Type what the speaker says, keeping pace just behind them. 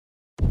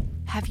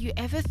Have you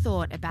ever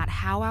thought about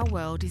how our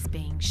world is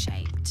being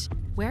shaped?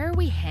 Where are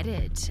we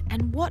headed,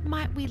 and what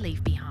might we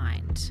leave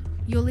behind?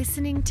 You're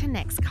listening to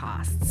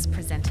Nextcasts,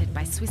 presented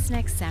by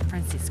swissnex San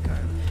Francisco,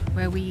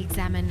 where we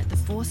examine the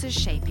forces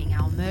shaping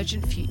our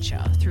emergent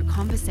future through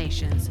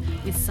conversations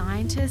with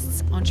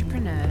scientists,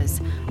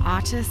 entrepreneurs,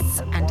 artists,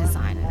 and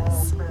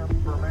designers.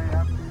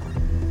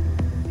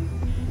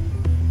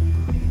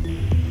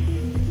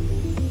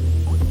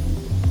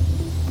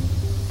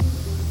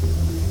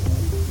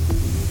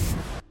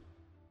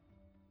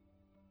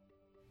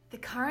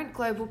 The current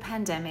global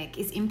pandemic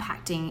is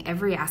impacting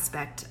every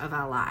aspect of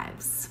our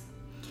lives.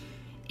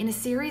 In a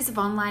series of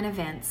online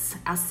events,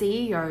 our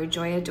CEO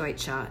Gioia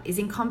Deucher is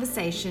in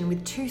conversation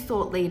with two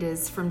thought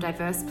leaders from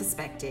diverse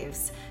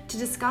perspectives to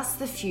discuss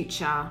the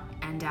future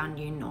and our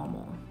new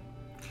normal.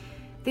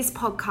 This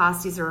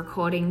podcast is a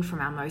recording from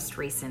our most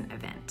recent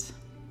event.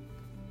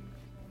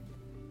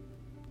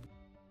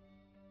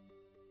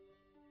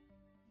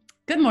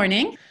 Good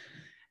morning.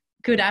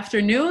 Good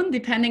afternoon,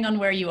 depending on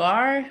where you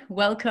are.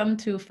 Welcome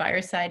to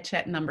Fireside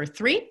Chat number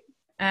 3.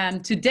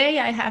 Today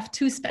I have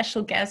two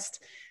special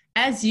guests,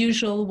 as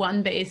usual,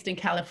 one based in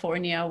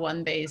California,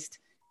 one based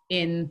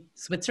in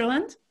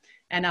Switzerland.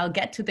 And I'll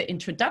get to the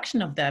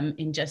introduction of them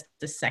in just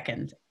a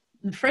second.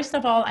 First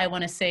of all, I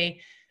want to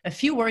say a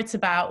few words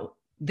about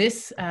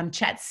this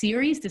chat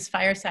series, this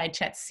Fireside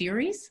Chat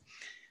series.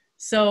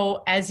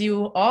 So as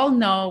you all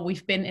know,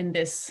 we've been in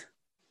this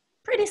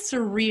pretty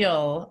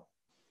surreal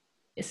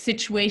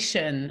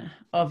situation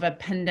of a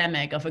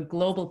pandemic, of a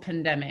global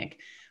pandemic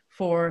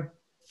for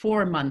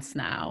 4 months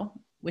now,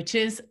 which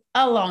is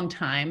a long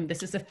time.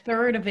 This is a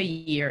third of a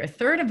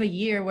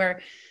year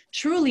where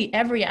truly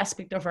every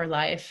aspect of our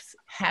lives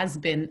has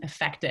been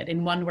affected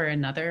in one way or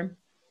another,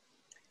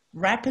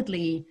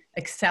 rapidly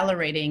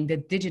accelerating the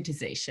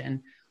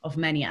digitization of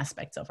many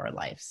aspects of our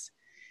lives.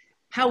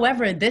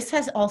 However, this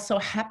has also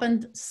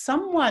happened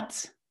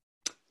somewhat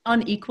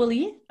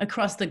unequally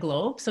across the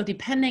globe. So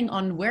depending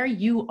on where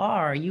you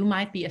are, you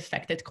might be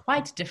affected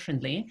quite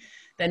differently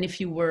than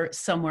if you were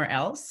somewhere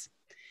else.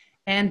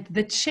 And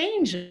the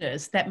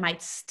changes that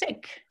might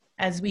stick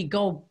as we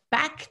go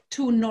back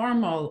to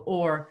normal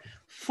or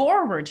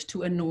forward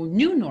to a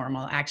new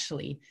normal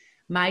actually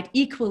might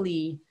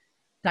equally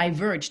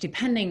diverge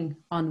depending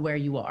on where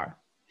you are.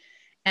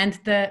 And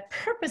the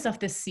purpose of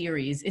this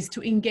series is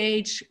to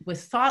engage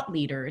with thought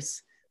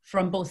leaders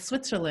from both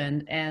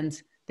Switzerland and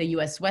the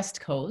US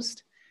West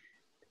Coast,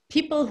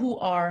 people who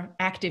are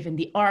active in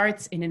the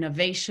arts, in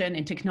innovation,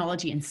 in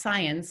technology and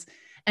science,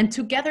 and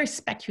together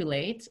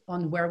speculate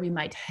on where we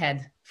might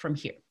head from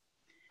here.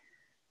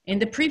 In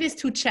the previous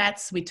two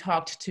chats, we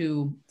talked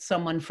to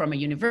someone from a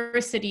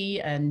university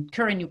and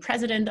current new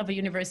president of a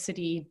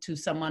university, to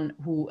someone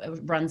who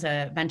runs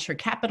a venture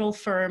capital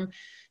firm,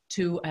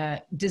 to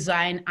a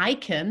design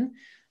icon.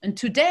 And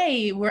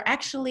today we're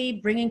actually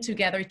bringing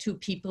together two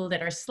people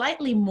that are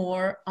slightly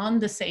more on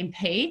the same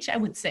page, I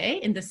would say,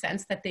 in the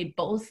sense that they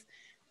both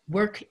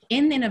work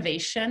in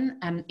innovation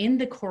and in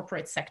the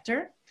corporate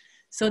sector.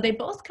 So they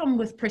both come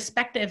with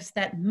perspectives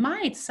that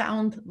might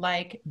sound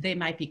like they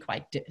might be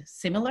quite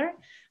similar.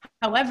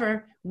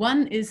 However,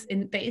 one is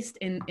based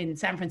in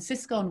San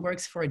Francisco and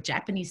works for a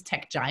Japanese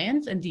tech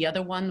giant, and the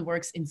other one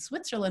works in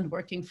Switzerland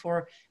working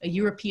for a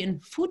European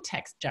food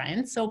tech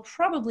giant. So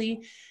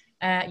probably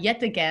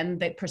yet again,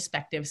 the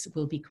perspectives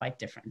will be quite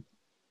different.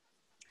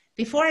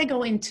 Before I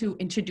go into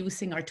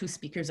introducing our two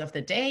speakers of the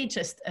day,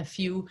 just a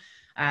few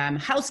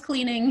house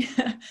cleaning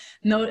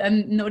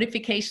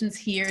notifications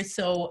here.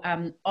 So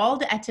all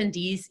the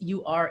attendees,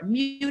 you are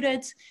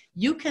muted.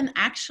 You can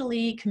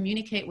actually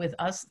communicate with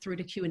us through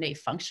the Q&A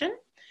function.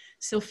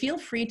 So feel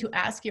free to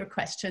ask your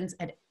questions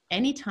at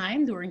any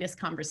time during this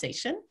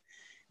conversation.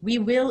 We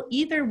will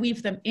either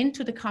weave them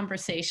into the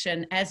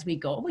conversation as we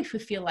go, if we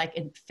feel like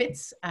it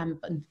fits.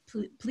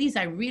 Please,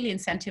 I really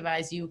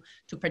incentivize you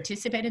to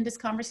participate in this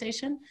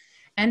conversation.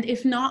 And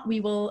if not,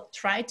 we will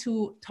try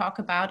to talk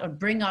about or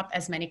bring up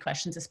as many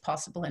questions as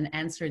possible and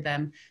answer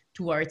them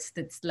towards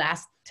the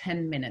last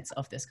 10 minutes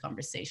of this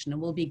conversation.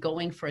 And we'll be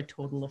going for a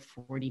total of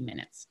 40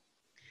 minutes.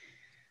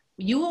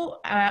 You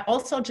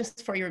also,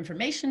 just for your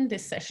information,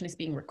 this session is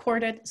being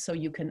recorded, so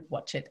you can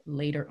watch it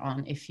later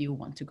on if you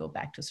want to go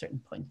back to a certain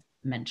point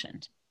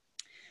mentioned.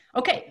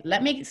 Okay,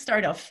 let me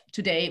start off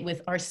today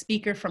with our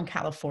speaker from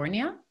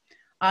California,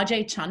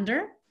 Ajay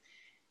Chander.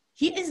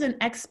 He is an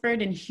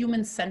expert in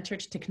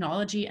human-centered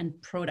technology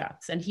and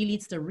products, and he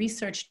leads the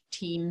research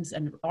teams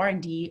and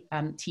R&D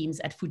teams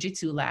at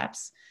Fujitsu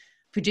Labs.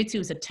 Fujitsu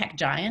is a tech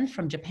giant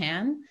from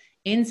Japan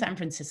in San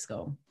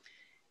Francisco.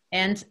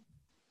 And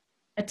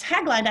a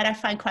tagline that I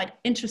find quite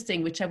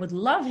interesting, which I would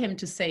love him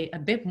to say a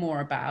bit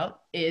more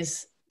about,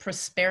 is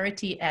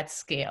prosperity at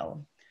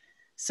scale.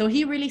 So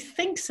he really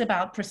thinks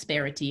about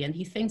prosperity, and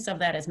he thinks of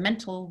that as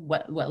mental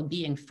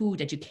well-being,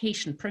 food,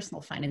 education, personal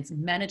finance,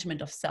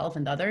 management of self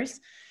and others.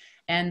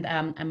 And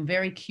I'm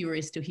very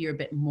curious to hear a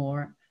bit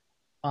more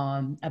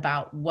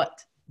about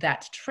what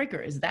that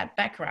triggers, that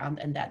background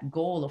and that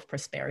goal of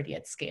prosperity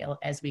at scale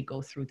as we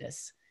go through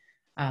this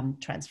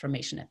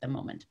transformation at the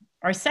moment.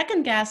 Our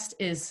second guest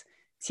is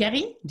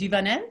Thierry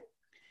Duvanel.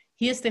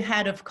 He is the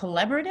head of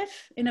collaborative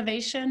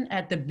innovation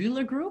at the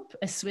Bühler Group,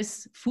 a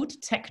Swiss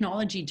food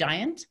technology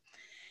giant.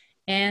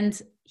 And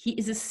he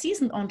is a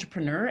seasoned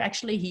entrepreneur.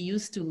 Actually, he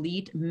used to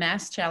lead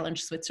Mass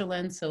Challenge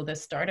Switzerland. So the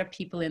startup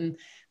people in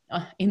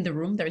the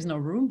room, there's no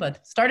room,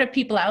 but startup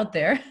people out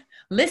there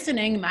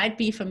listening might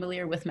be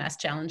familiar with Mass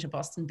Challenge, a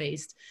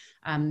Boston-based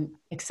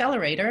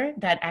accelerator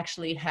that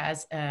actually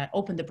has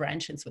opened a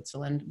branch in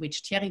Switzerland,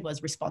 which Thierry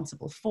was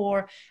responsible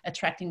for,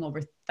 attracting over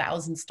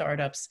 1,000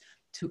 startups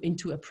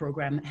into a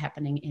program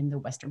happening in the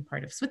western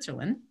part of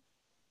Switzerland.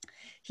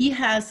 He's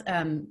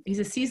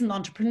a seasoned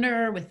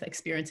entrepreneur with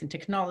experience in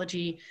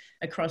technology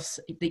across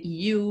the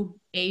EU,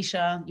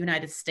 Asia,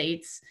 United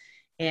States,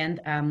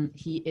 and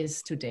he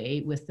is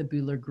today with the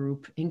Bühler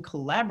Group in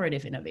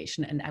collaborative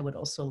innovation. And I would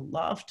also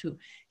love to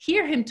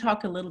hear him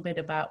talk a little bit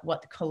about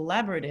what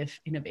collaborative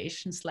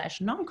innovation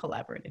 /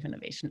 non-collaborative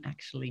innovation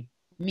actually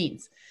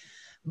means.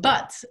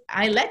 But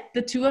I let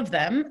the two of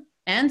them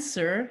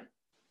answer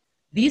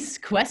these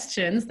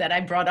questions that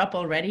I brought up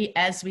already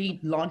as we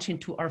launch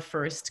into our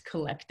first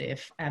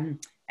collective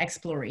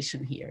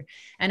exploration here.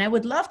 And I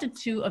would love the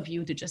two of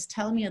you to just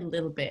tell me a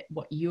little bit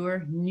what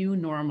your new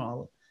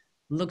normal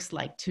looks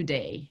like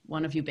today.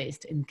 One of you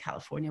based in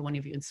California, one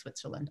of you in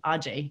Switzerland.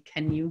 Ajay,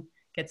 can you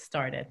get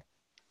started?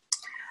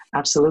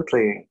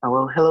 Absolutely.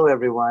 Well, hello,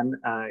 everyone.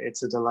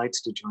 It's a delight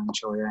to join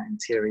Gioia and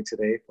Thierry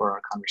today for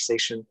our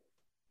conversation.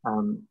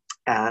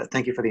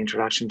 Thank you for the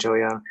introduction,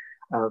 Gioia.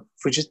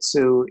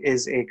 Fujitsu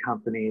is a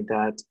company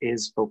that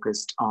is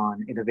focused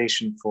on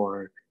innovation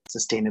for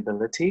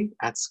sustainability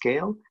at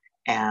scale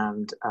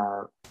and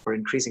for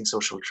increasing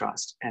social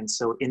trust. And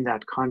so in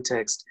that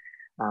context,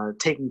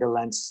 taking the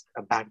lens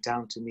back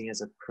down to me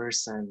as a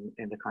person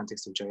in the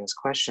context of Gioia's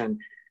question,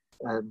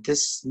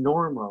 this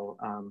normal,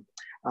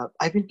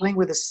 I've been playing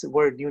with this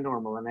word new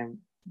normal, and I'm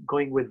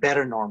going with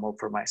better normal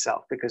for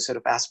myself, because sort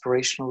of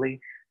aspirationally,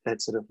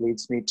 that sort of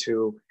leads me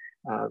to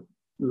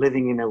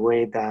living in a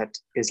way that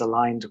is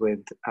aligned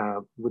with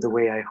the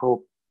way I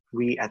hope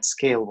we at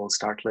scale will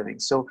start living.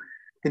 So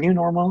the new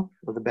normal,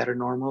 or the better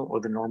normal,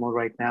 or the normal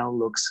right now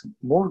looks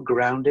more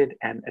grounded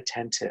and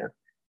attentive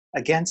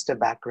against a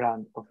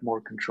background of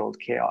more controlled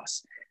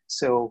chaos.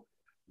 So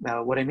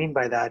what I mean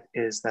by that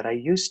is that I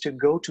used to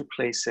go to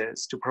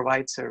places to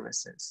provide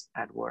services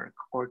at work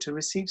or to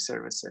receive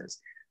services,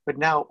 but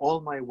now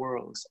all my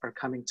worlds are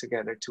coming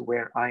together to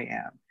where I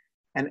am.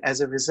 And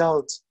as a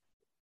result,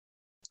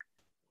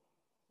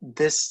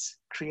 this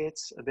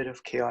creates a bit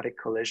of chaotic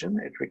collision.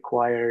 It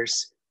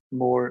requires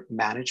more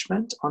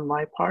management on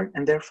my part,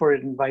 and therefore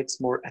it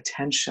invites more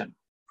attention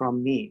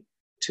from me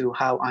to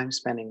how I'm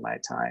spending my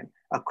time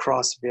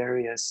across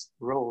various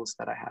roles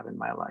that I have in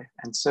my life.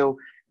 And so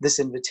this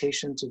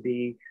invitation to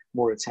be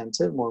more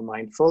attentive, more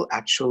mindful,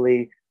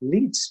 actually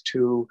leads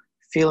to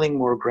feeling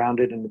more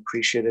grounded and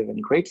appreciative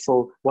and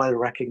grateful, while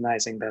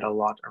recognizing that a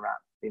lot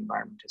around the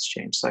environment has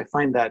changed. So I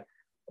find that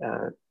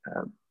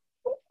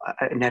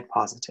a net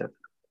positive.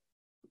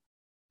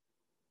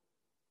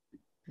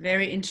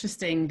 Very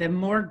interesting. The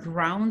more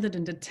grounded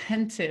and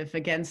attentive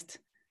against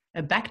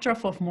a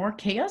backdrop of more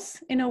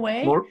chaos, in a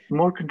way.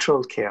 More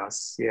controlled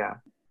chaos, yeah.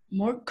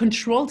 More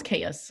controlled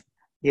chaos.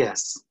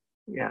 Yes.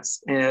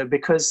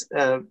 Because,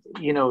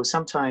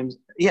 sometimes,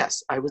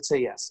 yes, I would say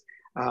yes.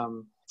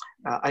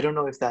 I don't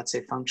know if that's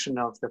a function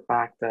of the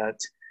fact that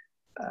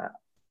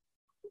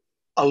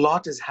a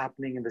lot is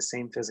happening in the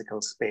same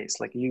physical space.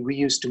 Like we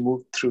used to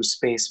move through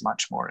space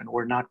much more, and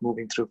we're not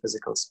moving through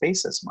physical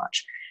space as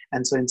much.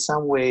 And so in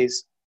some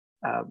ways,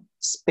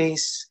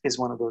 space is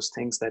one of those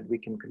things that we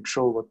can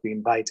control, what we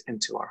invite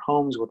into our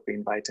homes, what we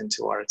invite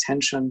into our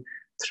attention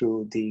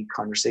through the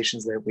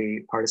conversations that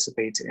we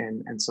participate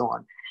in, and so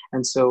on.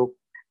 And so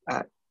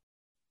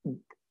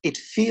it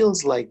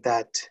feels like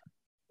that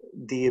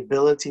the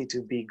ability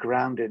to be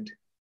grounded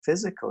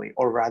physically,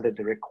 or rather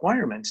the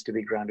requirement to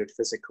be grounded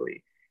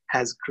physically,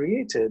 has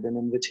created an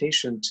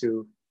invitation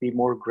to be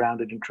more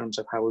grounded in terms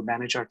of how we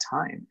manage our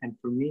time. And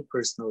for me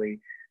personally,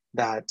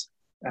 that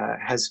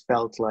has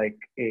felt like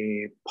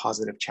a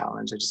positive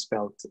challenge. I just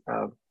felt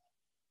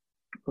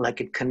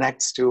like it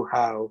connects to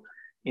how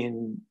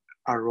in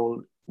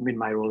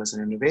my role as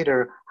an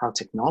innovator, how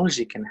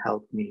technology can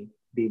help me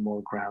be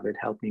more grounded,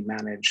 help me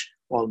manage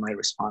all my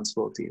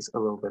responsibilities a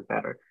little bit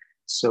better.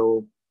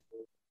 So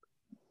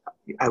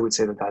I would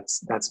say that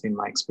that's been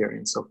my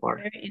experience so far.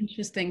 Very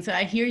interesting. So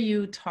I hear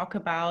you talk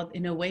about,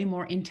 in a way,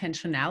 more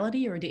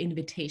intentionality, or the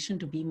invitation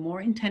to be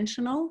more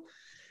intentional.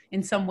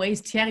 In some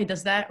ways, Thierry,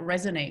 does that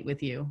resonate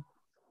with you?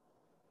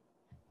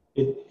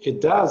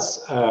 It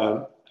does.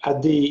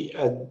 At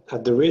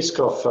the risk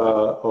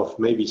of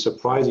maybe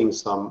surprising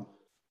some,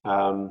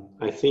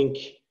 I think,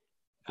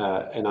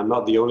 and I'm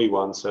not the only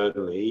one,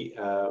 certainly,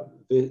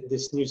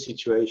 this new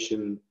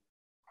situation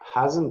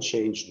hasn't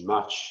changed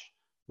much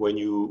when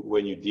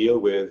you deal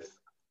with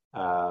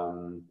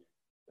a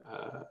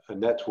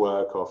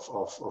network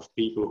of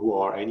people who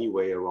are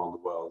anyway around the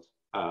world.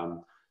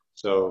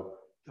 So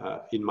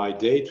in my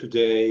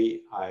day-to-day,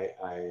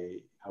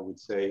 I would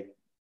say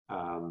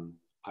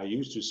I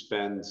used to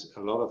spend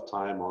a lot of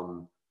time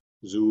on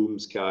Zoom,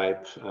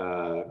 Skype,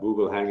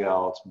 Google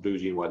Hangouts,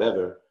 BlueJean,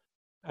 whatever,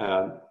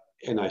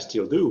 and I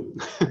still do.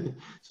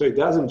 So it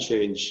doesn't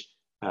change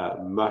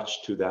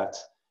much to that.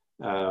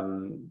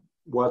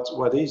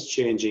 What is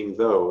changing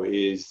though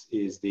is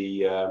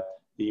the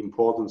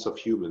importance of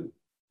human.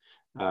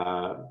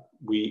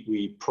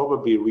 We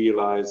probably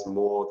realize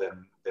more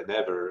than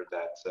ever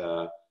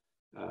that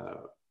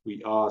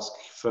we ask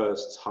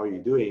first, how are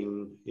you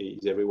doing?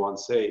 Is everyone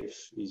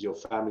safe? Is your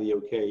family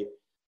okay?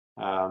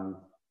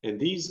 And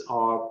these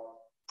are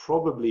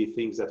probably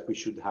things that we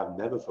should have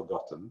never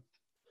forgotten.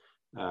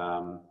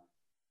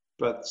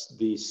 But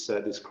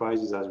this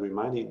crisis has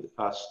reminded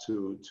us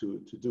to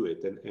do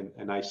it,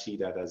 and I see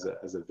that as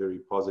a very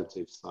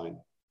positive sign.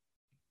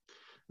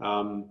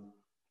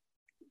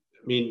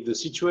 I mean, the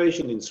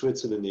situation in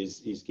Switzerland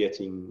is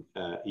getting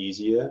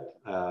easier.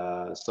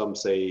 Some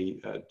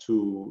say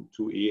too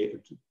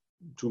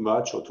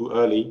much or too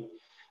early.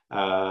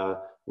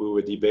 We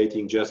were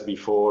debating just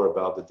before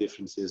about the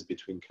differences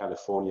between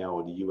California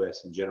or the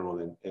US in general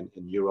and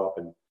Europe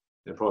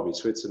and probably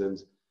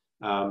Switzerland.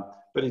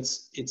 But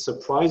it's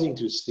surprising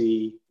to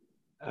see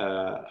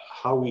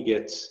how we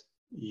get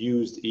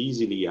used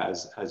easily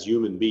as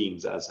human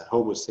beings, as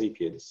Homo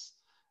sapiens,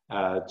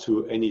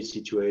 to any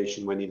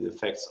situation when it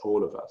affects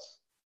all of us.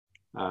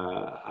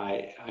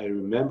 I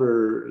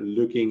remember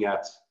looking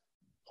at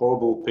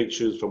horrible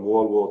pictures from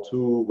World War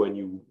II.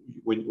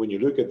 When you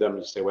look at them,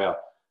 you say, well,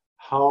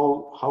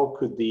 how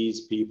could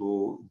these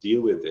people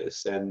deal with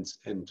this? And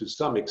to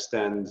some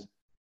extent,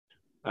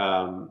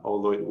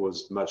 although it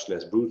was much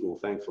less brutal,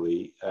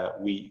 thankfully,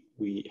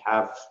 we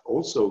have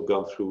also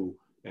gone through,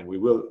 and we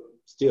will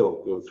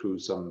still go through,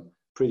 some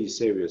pretty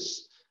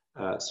serious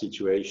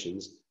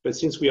situations. But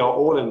since we are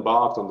all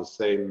embarked on the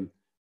same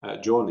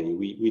journey,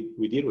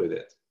 we deal with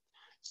it.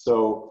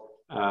 So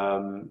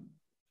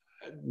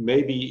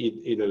maybe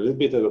in a little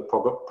bit of a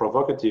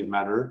provocative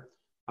manner,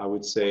 I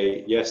would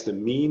say, yes, the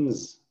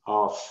means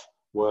of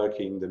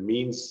working, the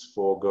means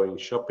for going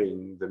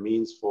shopping, the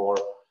means for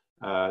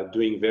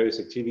doing various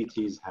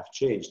activities have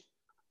changed.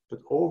 But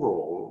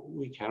overall,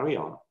 we carry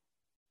on.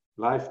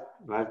 Life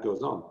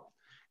goes on.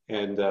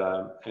 And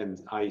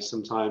I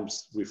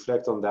sometimes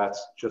reflect on that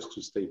just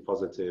to stay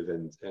positive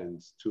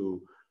and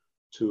to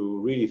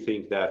really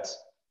think that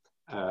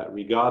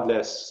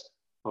regardless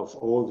of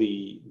all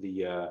the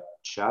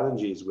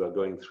challenges we're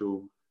going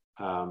through,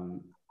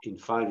 in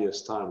 5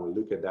 years' time, we'll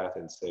look at that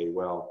and say,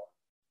 well,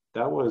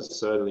 that was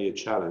certainly a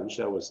challenge,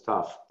 that was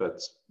tough, but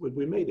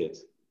we made it.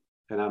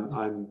 And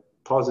I'm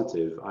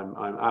positive,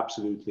 I'm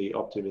absolutely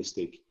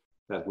optimistic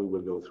that we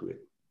will go through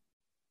it.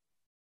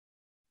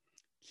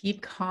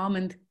 Keep calm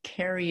and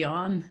carry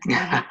on.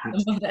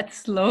 Some of that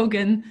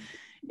slogan.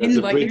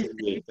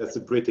 That's a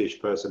British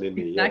person in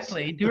me.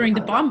 Exactly. Yes. During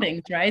the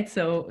bombings, right?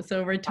 So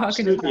we're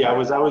talking absolutely.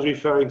 about. I was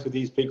referring to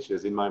these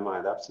pictures in my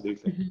mind.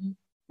 Absolutely.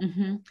 Mm-hmm.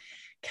 Mm-hmm.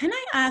 Can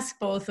I ask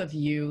both of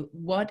you,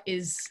 what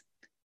is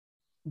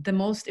the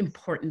most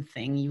important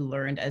thing you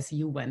learned as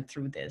you went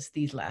through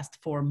these last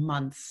 4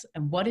 months?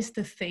 And what is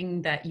the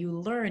thing that you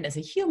learned as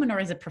a human or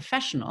as a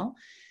professional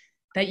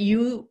that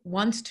you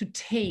want to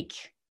take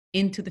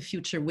into the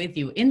future with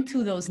you,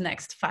 into those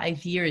next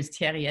 5 years,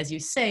 Thierry, as you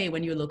say,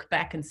 when you look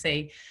back and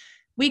say,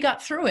 we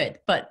got through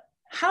it, but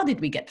how did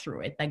we get through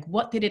it? Like,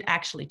 what did it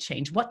actually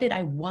change? What did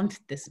I want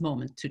this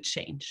moment to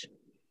change?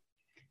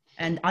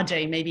 And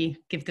Ajay, maybe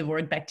give the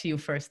word back to you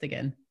first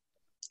again.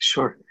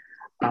 Sure.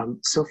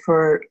 So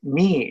for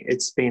me,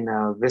 it's been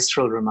a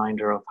visceral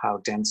reminder of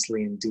how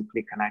densely and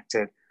deeply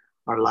connected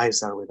our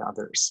lives are with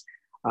others.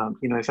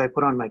 If I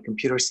put on my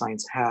computer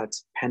science hat,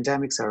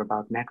 pandemics are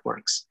about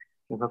networks.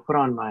 If I put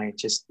on my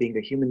just being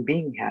a human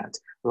being hat,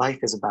 life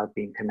is about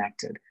being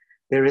connected.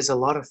 There is a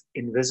lot of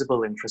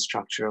invisible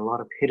infrastructure, a lot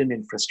of hidden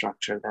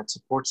infrastructure that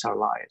supports our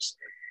lives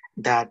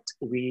that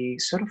we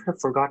sort of have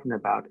forgotten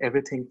about.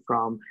 Everything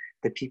from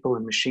the people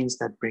and machines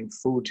that bring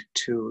food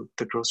to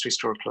the grocery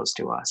store close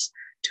to us,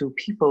 to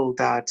people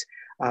that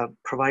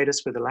provide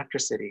us with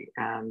electricity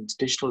and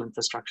digital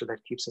infrastructure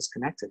that keeps us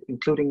connected,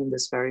 including in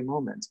this very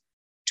moment,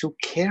 to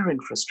care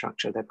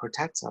infrastructure that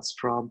protects us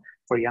for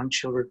young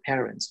children,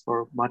 parents,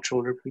 for much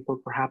older people,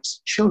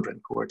 perhaps children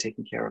who are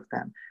taking care of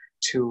them,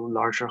 to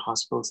larger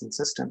hospitals and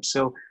systems.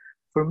 So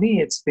for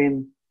me, it's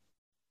been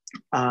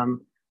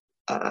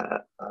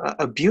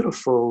a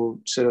beautiful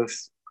sort of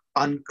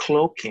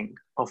uncloaking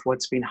of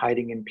what's been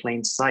hiding in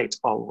plain sight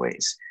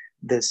always,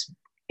 this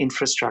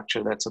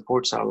infrastructure that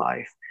supports our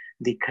life,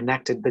 the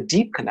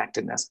deep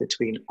connectedness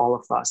between all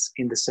of us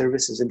in the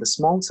services, in the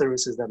small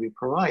services that we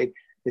provide,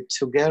 that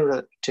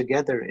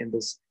together in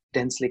this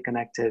densely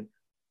connected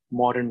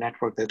modern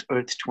network that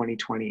Earth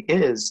 2020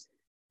 is,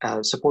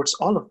 supports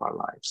all of our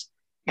lives.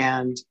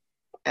 And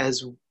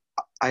as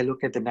I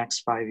look at the next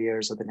 5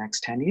 years or the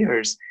next 10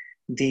 years,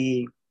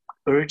 the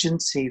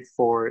urgency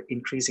for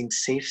increasing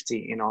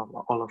safety in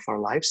all of our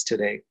lives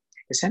today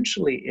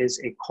essentially is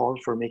a call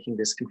for making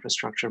this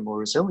infrastructure more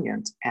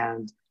resilient.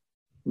 And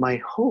my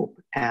hope,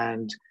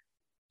 and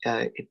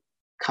it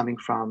coming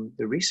from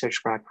the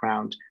research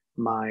background,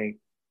 my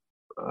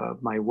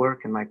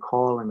work and my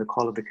call and the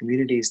call of the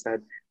communities that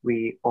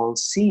we all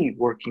see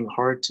working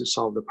hard to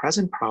solve the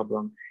present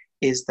problem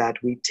is that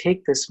we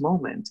take this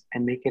moment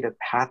and make it a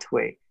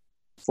pathway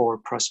for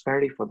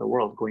prosperity for the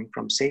world, going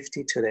from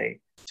safety today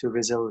to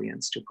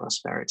resilience to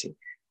prosperity.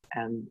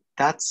 And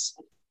that's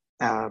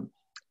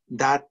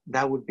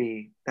that would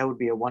be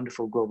a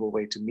wonderful global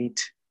way to meet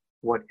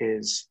what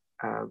is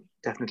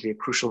definitely a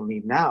crucial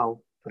need now,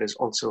 but is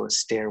also a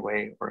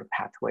stairway or a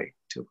pathway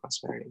to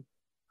prosperity.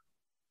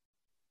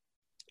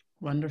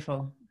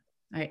 Wonderful.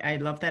 I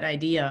love that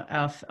idea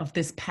of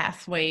this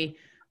pathway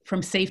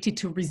from safety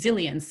to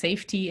resilience.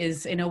 Safety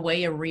is in a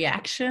way a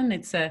reaction.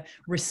 It's a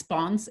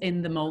response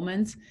in the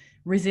moment.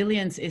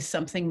 Resilience is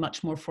something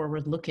much more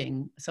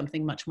forward-looking,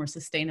 something much more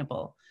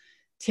sustainable.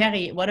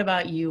 Thierry, what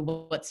about you?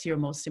 What's your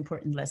most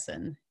important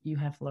lesson you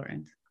have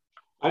learned?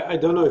 I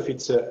don't know if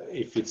it's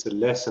a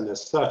lesson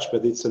as such,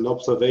 but it's an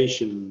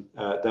observation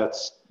that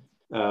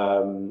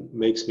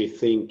makes me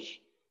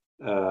think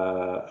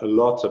a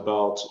lot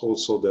about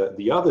also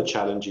the other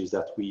challenges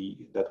that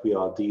we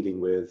are dealing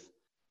with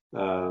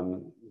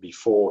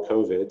before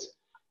COVID.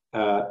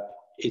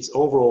 It's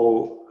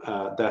overall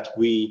that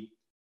we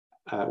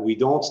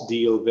don't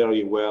deal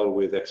very well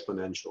with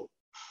exponential.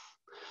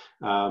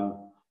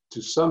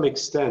 To some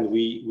extent,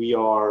 we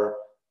are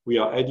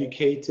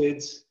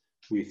educated.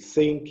 We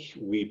think,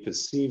 we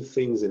perceive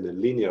things in a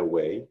linear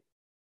way,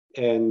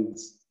 and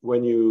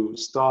when you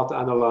start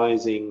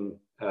analyzing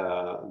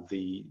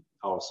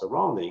our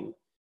surrounding,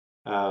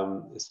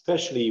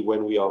 especially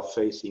when we are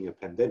facing a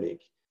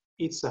pandemic,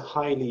 it's a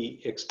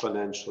highly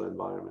exponential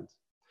environment,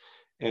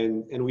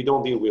 and we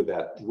don't deal with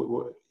that.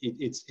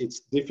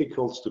 It's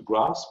difficult to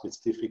grasp. It's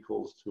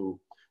difficult to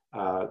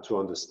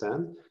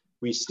understand.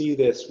 We see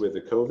this with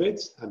the COVID.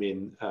 I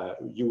mean,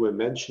 you were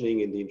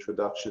mentioning in the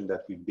introduction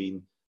that we've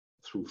been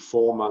through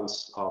 4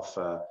 months of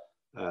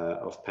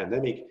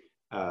pandemic.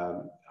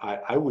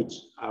 I would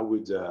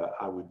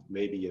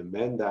maybe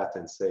amend that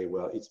and say,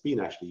 well, it's been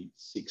actually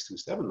 6 to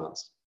 7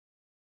 months.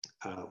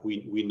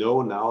 We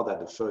know now that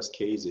the first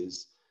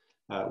cases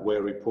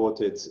were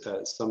reported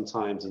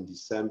sometimes in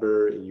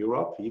December in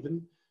Europe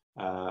even.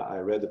 I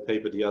read a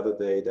paper the other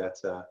day that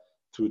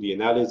through the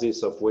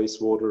analysis of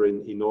wastewater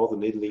in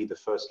northern Italy, the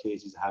first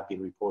cases have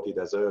been reported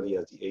as early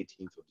as the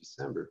 18th of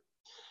December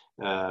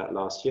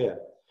last year.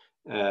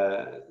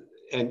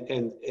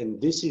 And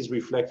this is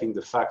reflecting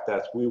the fact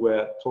that we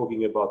were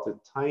talking about a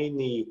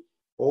tiny,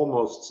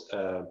 almost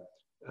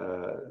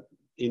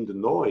in the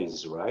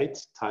noise, right,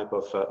 type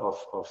of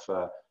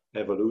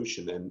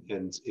evolution,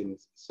 and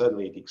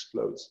suddenly it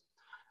explodes.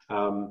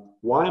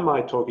 Why am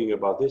I talking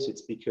about this?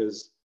 It's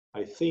because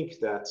I think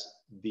that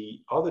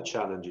the other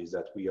challenges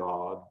that we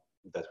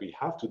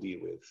have to deal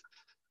with,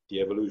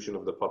 the evolution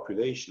of the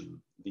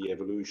population, the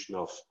evolution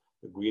of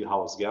the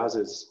greenhouse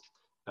gases,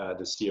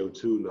 the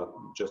CO2, not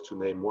just to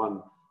name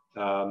one,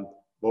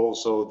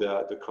 also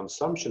the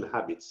consumption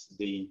habits,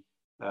 the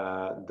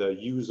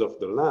use of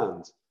the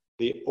land,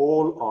 they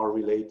all are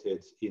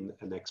related in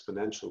an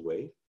exponential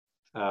way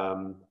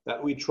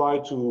that we try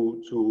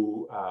to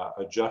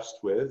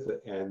adjust with,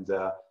 and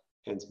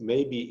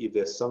maybe if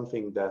there's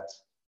something that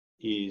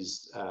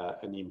is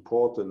an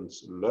important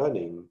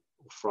learning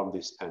from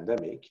this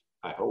pandemic,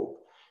 I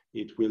hope,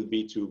 it will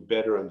be to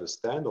better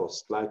understand or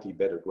slightly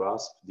better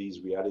grasp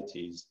these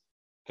realities,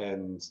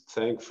 and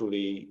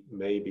thankfully,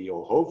 maybe,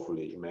 or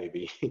hopefully,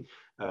 maybe,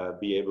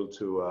 be able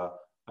to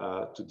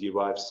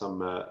derive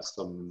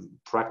some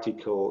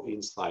practical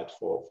insight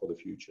for the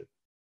future.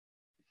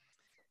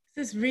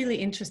 This is really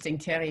interesting,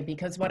 Thierry,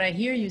 because what I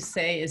hear you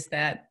say is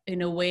that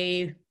in a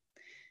way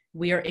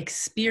we're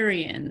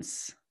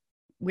experiencing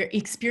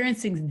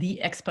the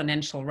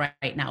exponential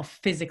right now,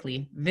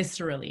 physically,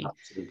 viscerally.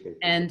 Absolutely.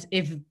 And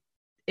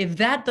if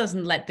that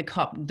doesn't let the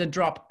coin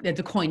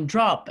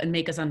drop and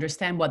make us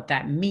understand what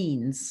that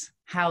means,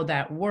 how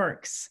that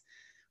works,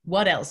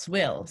 what else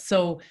will?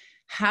 So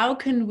how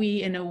can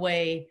we, in a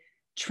way,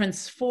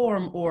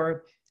 transform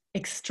or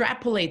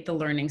extrapolate the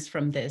learnings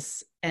from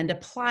this and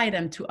apply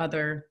them to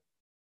other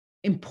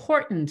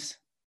important,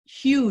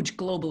 huge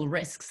global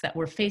risks that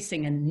we're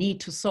facing and need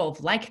to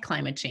solve, like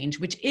climate change,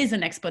 which is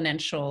an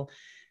exponential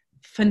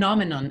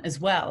phenomenon as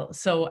well.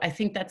 So I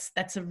think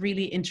that's a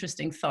really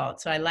interesting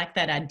thought. So I like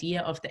that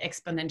idea of the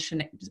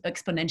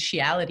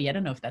exponentiality. I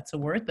don't know if that's a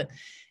word, but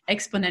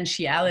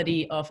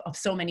exponentiality of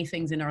so many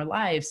things in our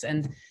lives,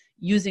 and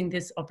using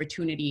this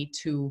opportunity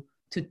to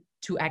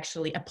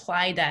actually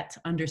apply that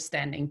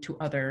understanding to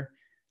other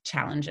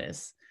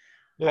challenges.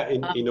 Yeah,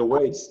 in a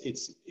way,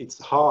 it's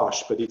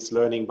harsh, but it's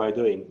learning by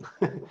doing,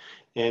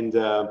 and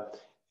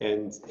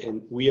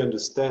we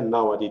understand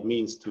now what it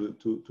means to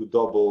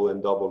double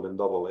and double and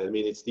double. I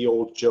mean, it's the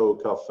old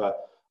joke of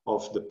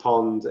the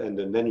pond and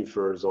the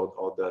nenifers,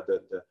 or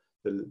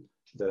the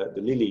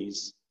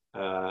lilies,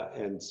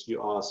 and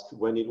you ask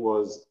when it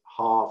was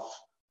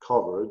half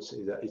covered.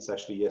 It's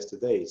actually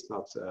yesterday. It's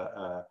not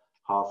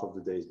half of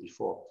the days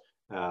before.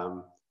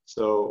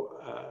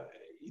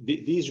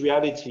 These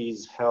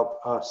realities help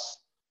us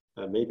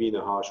maybe in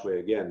a harsh way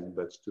again,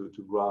 but to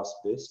grasp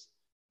this,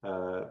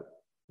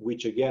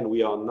 which again,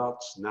 we are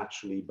not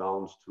naturally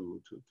bound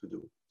to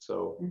do.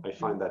 So I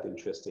find that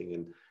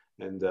interesting,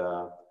 and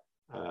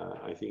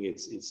I think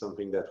it's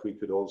something that we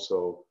could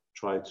also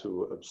try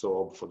to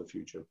absorb for the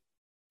future.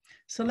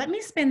 So let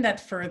me spin that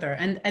further.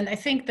 And I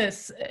think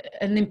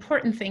an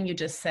important thing you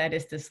just said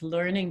is this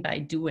learning by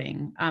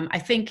doing. I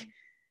think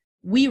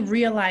we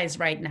realize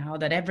right now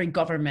that every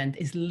government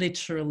is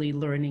literally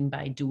learning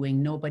by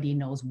doing. Nobody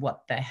knows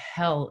what the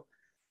hell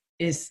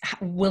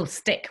will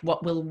stick,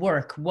 what will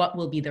work, what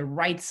will be the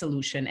right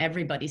solution.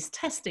 Everybody's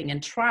testing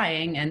and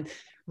trying and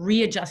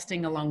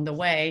readjusting along the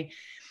way.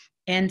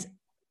 And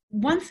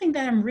one thing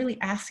that I'm really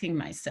asking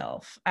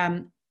myself,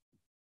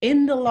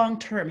 in the long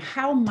term,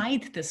 how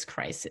might this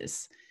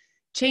crisis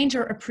change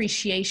our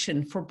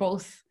appreciation for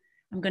both?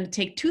 I'm going to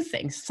take two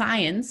things: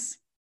 science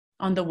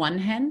on the one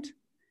hand,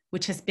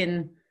 which has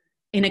been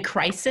in a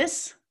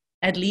crisis,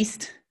 at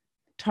least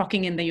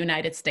talking in the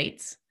United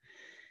States,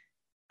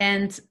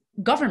 and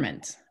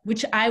government,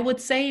 which I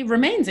would say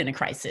remains in a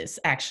crisis,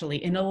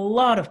 actually, in a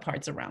lot of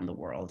parts around the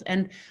world.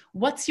 And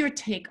what's your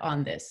take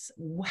on this?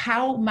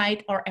 How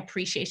might our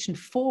appreciation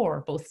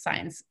for both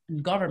science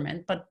and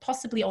government, but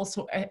possibly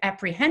also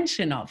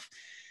apprehension of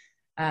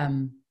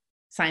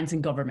science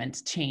and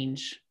government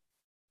change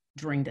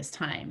during this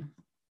time?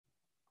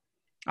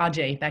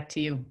 Ajay, back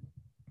to you.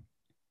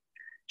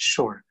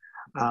 Sure.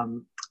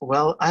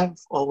 Well, I've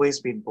always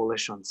been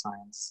bullish on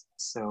science.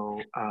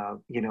 So,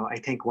 I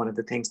think one of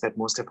the things that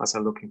most of us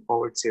are looking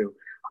forward to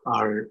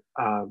are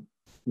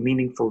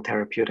meaningful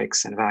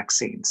therapeutics and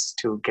vaccines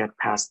to get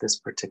past this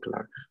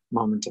particular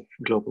moment of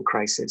global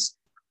crisis.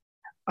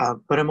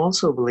 But I'm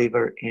also a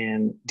believer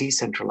in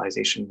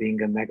decentralization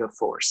being a mega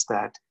force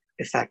that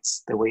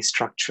affects the way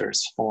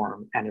structures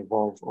form and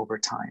evolve over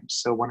time.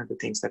 So one of the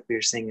things that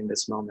we're seeing in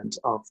this moment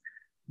of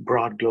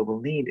broad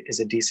global need is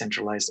a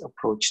decentralized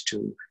approach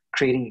to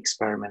creating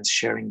experiments,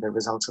 sharing the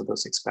results of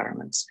those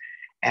experiments,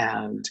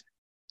 and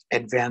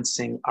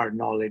advancing our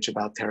knowledge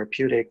about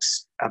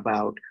therapeutics,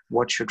 about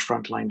what should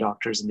frontline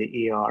doctors in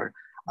the ER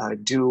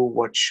do,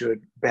 what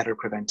should better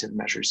preventive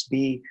measures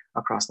be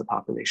across the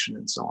population,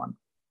 and so on.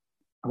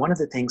 One of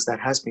the things that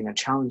has been a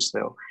challenge,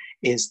 though,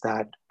 is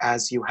that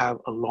as you have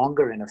a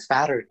longer and a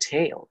fatter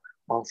tail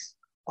of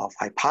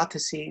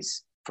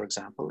hypotheses, for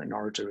example, in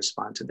order to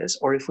respond to this,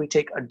 or if we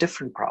take a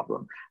different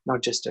problem,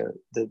 not just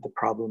the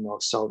problem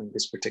of solving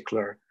this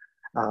particular,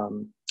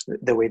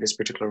 the way this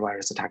particular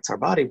virus attacks our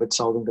body, but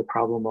solving the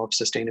problem of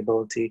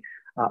sustainability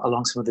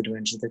along some of the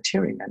dimensions that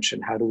Thierry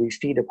mentioned. How do we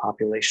feed a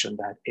population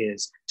that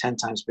is 10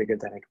 times bigger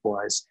than it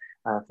was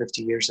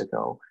 50 years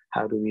ago?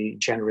 How do we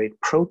generate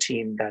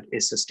protein that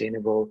is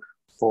sustainable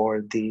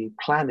for the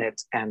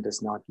planet and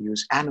does not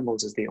use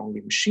animals as the only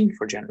machine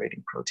for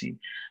generating protein?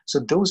 So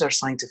those are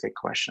scientific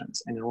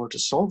questions. And in order to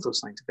solve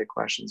those scientific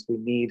questions, we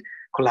need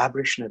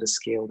collaboration at a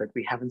scale that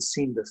we haven't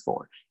seen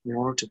before. In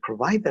order to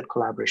provide that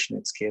collaboration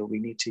at scale, we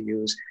need to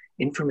use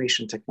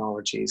information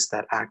technologies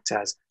that act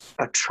as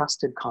a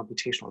trusted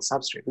computational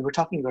substrate. We were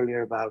talking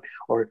earlier about,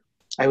 or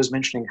I was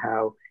mentioning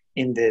how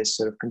in this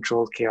sort of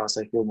controlled chaos,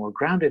 I feel more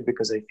grounded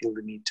because I feel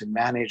the need to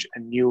manage a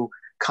new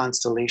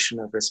constellation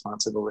of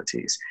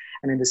responsibilities.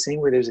 And in the same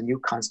way, there's a new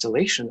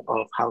constellation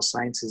of how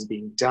science is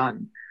being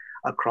done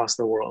across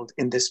the world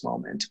in this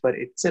moment. But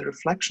it's a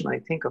reflection, I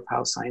think, of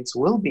how science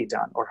will be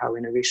done or how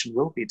innovation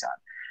will be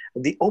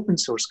done. The open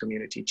source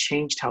community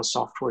changed how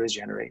software is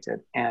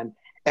generated, and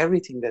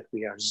everything that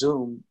we are,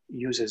 Zoom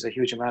uses a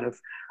huge amount of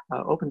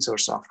open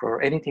source software,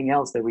 or anything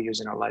else that we use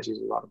in our lives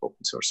uses a lot of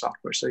open source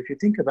software. So if you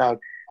think about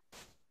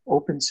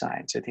open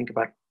science, I think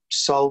about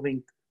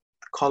solving,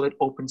 call it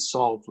open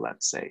solve,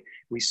 let's say.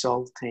 We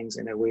solve things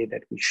in a way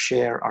that we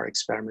share our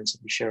experiments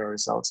and we share our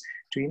results.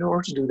 In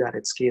order to do that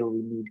at scale,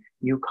 we need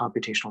new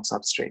computational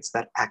substrates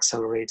that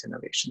accelerate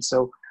innovation.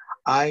 So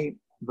I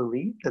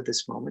believe that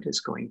this moment is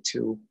going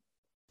to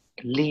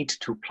lead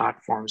to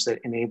platforms that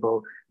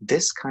enable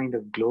this kind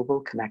of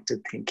global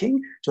connected thinking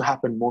to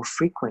happen more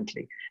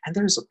frequently. And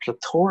there's a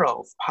plethora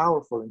of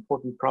powerful,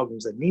 important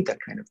problems that need that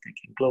kind of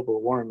thinking: global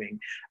warming,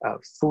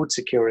 food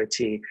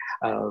security,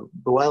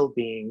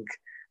 well-being,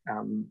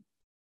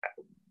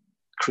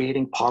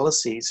 creating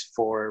policies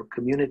for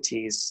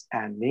communities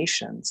and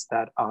nations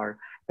that are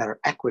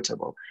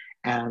equitable.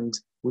 And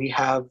we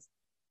have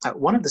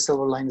one of the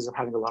silver linings of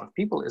having a lot of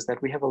people is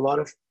that we have a lot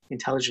of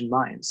intelligent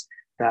minds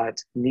that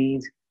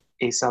need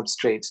a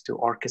substrate to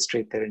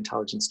orchestrate their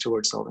intelligence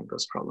towards solving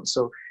those problems.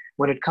 So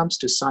when it comes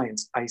to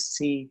science, I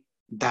see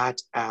that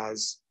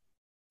as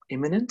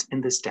imminent in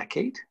this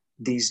decade,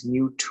 these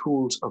new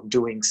tools of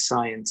doing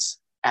science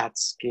at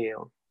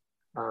scale,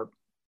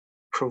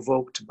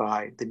 provoked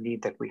by the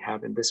need that we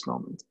have in this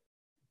moment.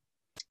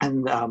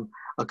 And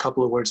a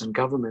couple of words on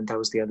government, that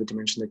was the other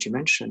dimension that you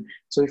mentioned.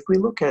 So if we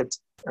look at,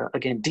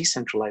 again,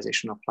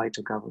 decentralization applied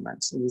to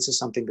governments, and this is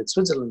something that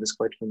Switzerland is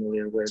quite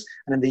familiar with,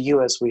 and in the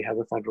US, we have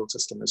a federal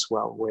system as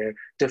well, where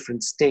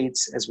different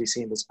states, as we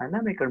see in this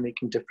pandemic, are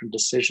making different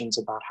decisions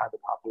about how the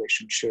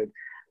population should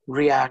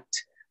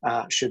react,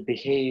 should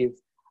behave.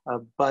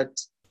 But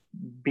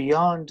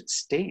beyond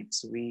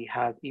states, we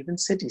have even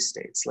city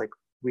states. Like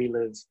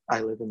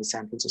I live in the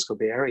San Francisco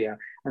Bay Area,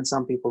 and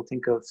some people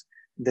think of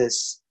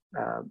this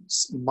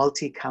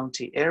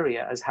multi-county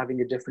area as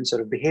having a different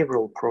sort of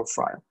behavioral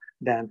profile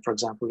than, for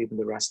example, even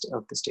the rest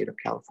of the state of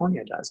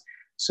California does.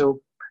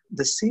 So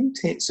the same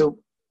thing. So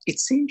it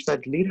seems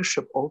that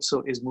leadership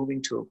also is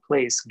moving to a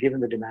place, given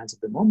the demands of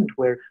the moment,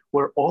 where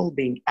we're all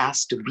being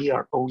asked to be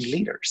our own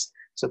leaders.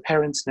 So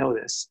parents know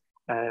this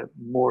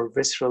more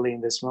viscerally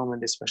in this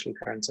moment, especially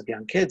parents of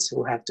young kids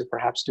who have to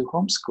perhaps do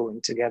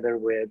homeschooling together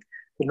with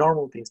the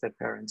normal things that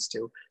parents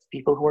do.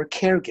 People who are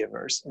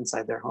caregivers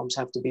inside their homes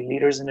have to be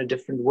leaders in a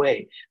different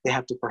way. They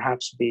have to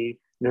perhaps be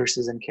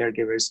nurses and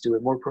caregivers to a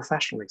more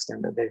professional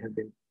extent than they have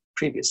been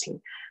previously.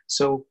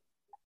 So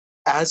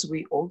as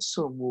we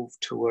also move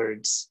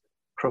towards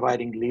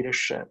providing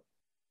leadership,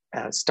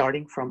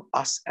 starting from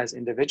us as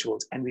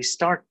individuals, and we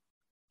start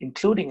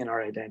including in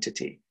our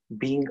identity,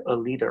 being a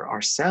leader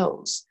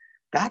ourselves,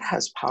 that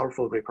has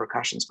powerful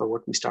repercussions for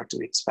what we start to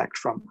expect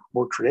from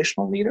more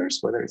traditional leaders,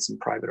 whether it's in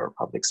private or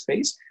public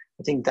space.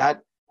 I think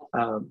that,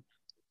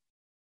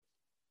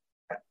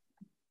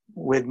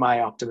 with my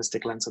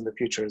optimistic lens on the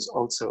future, is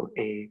also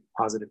a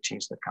positive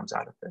change that comes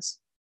out of this.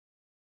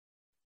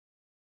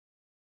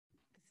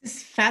 This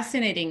is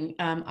fascinating,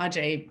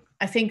 Ajay.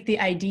 I think the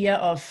idea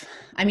of,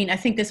 I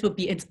think this would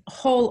be its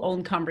whole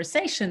own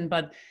conversation,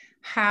 but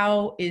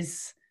how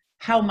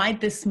might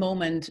this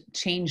moment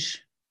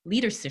change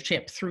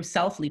leadership through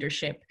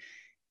self-leadership,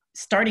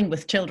 starting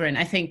with children?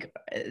 I think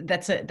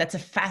that's a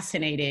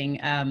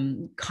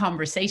fascinating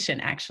conversation,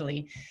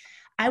 actually.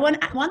 I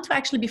want to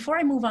actually, before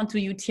I move on to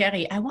you,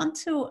 Thierry, I want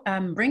to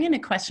bring in a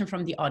question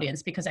from the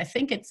audience, because I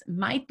think it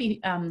might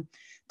be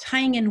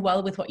tying in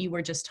well with what you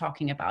were just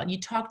talking about. You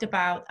talked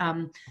about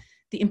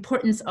the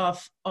importance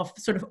of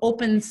sort of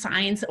open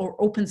science or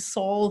open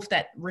solve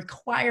that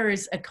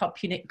requires a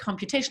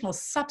computational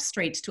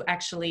substrate to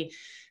actually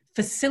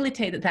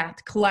facilitate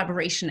that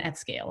collaboration at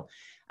scale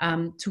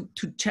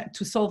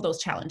to solve those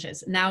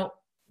challenges. Now,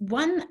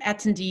 one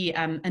attendee,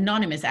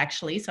 anonymous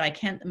actually, so I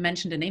can't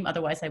mention the name,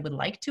 otherwise I would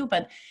like to,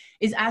 but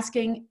is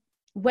asking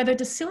whether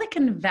the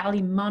Silicon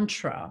Valley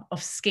mantra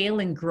of scale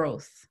and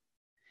growth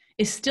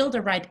is still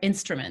the right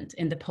instrument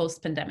in the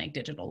post-pandemic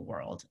digital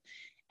world.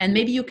 And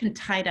maybe you can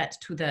tie that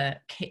to the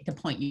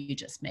point you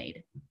just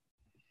made.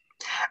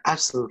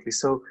 Absolutely.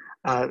 So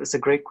it's a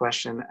great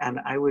question. And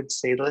I would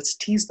say, let's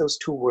tease those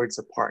two words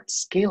apart.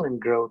 Scale and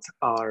growth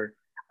are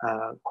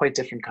quite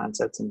different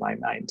concepts in my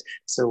mind.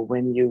 So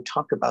when you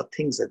talk about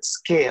things at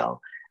scale,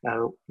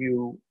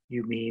 you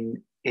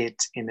mean it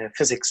in a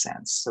physics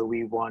sense. So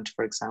we want,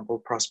 for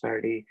example,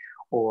 prosperity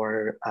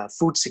or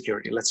food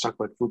security. Let's talk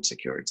about food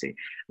security.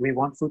 We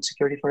want food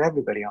security for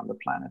everybody on the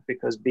planet,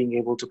 because being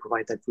able to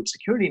provide that food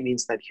security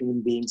means that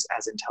human beings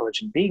as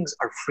intelligent beings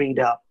are freed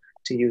up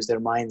to use their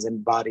minds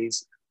and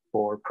bodies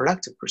for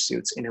productive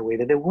pursuits in a way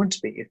that they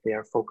wouldn't be if they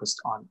are focused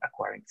on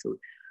acquiring food.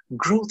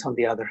 Growth, on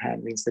the other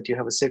hand, means that you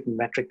have a certain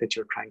metric that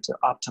you're trying to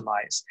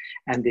optimize,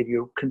 and that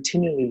you're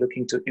continually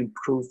looking to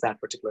improve that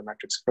particular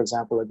metric. So for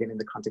example, again, in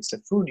the context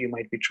of food, you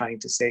might be trying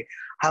to say,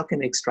 how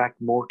can I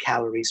extract more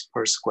calories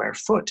per square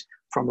foot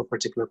from a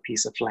particular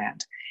piece of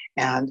land?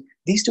 And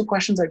these two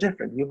questions are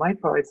different. You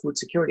might provide food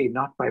security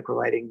not by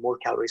providing more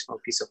calories from a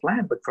piece of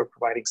land, but for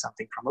providing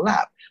something from a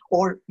lab,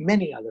 or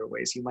many other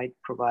ways. You might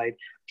provide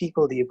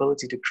people the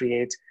ability to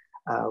create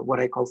what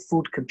I call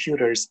food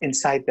computers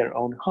inside their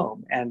own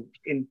home. And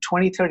in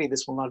 2030,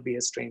 this will not be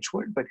a strange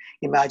word, but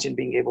imagine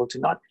being able to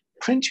not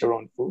print your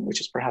own food, which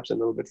is perhaps a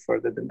little bit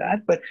further than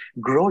that, but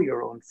grow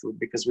your own food,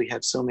 because we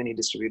have so many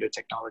distributed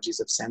technologies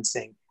of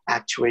sensing,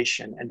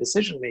 actuation, and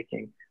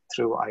decision-making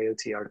through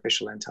IoT,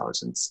 artificial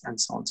intelligence, and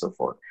so on and so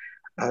forth.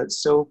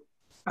 So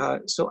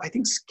I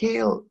think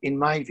scale, in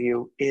my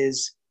view,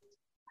 is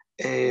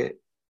an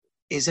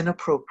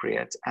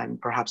appropriate and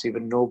perhaps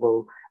even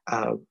noble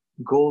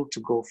goal to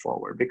go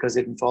forward, because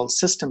it involves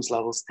systems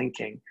levels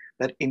thinking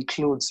that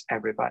includes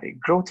everybody.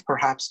 Growth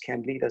perhaps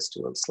can lead us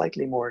to a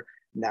slightly more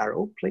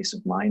narrow place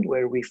of mind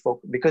where we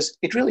focus, because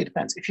it really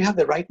depends. If you have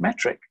the right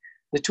metric,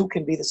 the two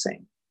can be the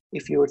same.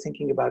 If you are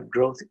thinking about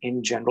growth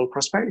in general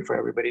prosperity for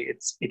everybody,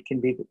 it can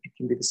be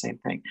the same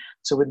thing.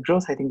 So with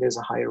growth, I think there's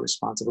a higher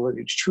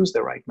responsibility to choose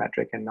the right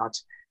metric and not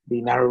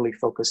be narrowly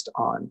focused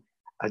on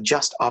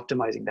just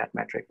optimizing that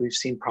metric. We've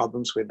seen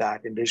problems with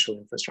that in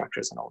digital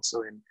infrastructures and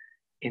also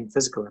in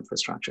physical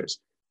infrastructures.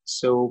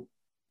 So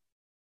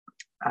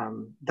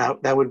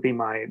that would be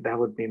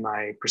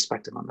my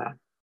perspective on that.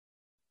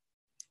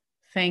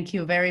 Thank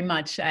you very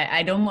much.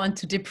 I don't want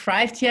to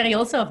deprive Thierry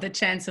also of the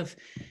chance of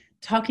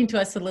talking to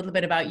us a little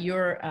bit about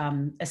your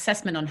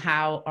assessment on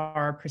how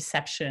our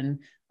perception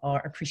or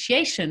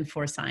appreciation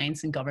for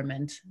science and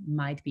government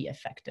might be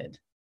affected.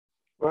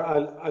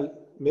 Well,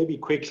 I'll maybe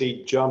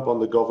quickly jump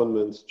on the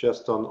government,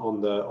 just on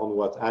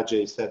what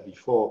Ajay said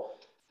before.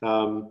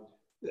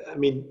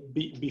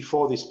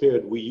 Before this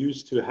period, we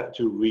used to have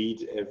to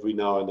read every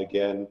now and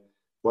again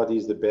what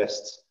is the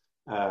best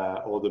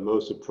or the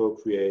most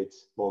appropriate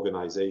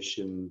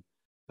organization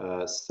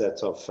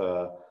set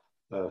of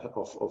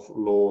of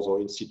laws or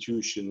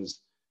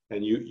institutions.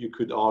 And you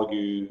could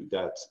argue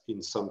that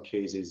in some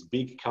cases,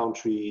 big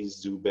countries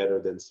do better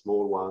than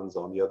small ones.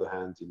 On the other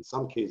hand, in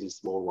some cases,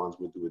 small ones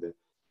would do it.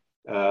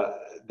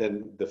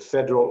 Then the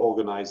federal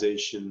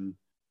organization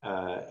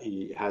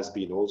has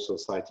been also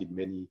cited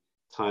many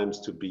times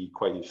to be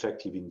quite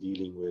effective in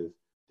dealing with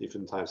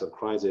different types of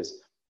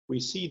crises. We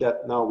see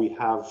that now we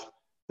have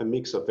a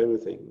mix of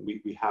everything.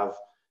 We have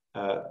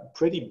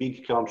pretty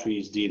big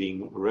countries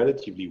dealing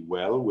relatively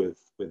well with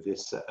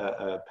this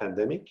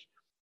pandemic.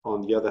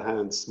 On the other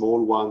hand,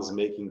 small ones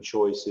making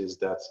choices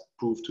that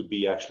prove to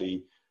be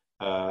actually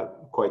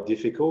quite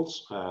difficult.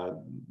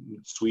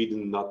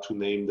 Sweden, not to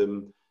name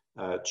them,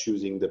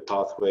 choosing the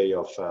pathway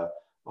of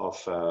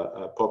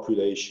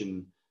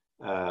population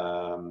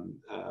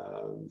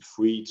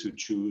free to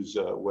choose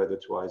whether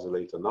to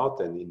isolate or not,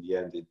 and in the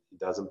end, it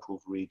doesn't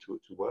prove really to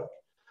work.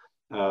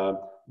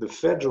 The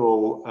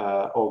federal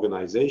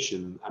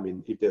organization, I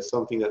mean, if there's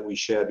something that we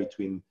share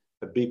between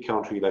a big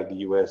country like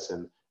the US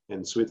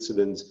and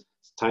Switzerland,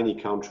 tiny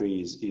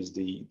country is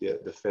the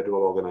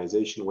federal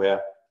organization,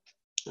 where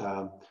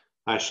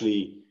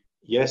actually,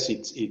 yes,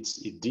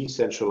 it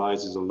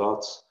decentralizes a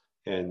lot,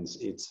 and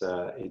it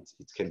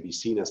can be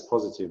seen as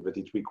positive, but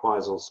it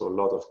requires also a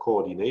lot of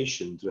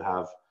coordination to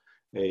have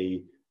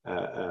a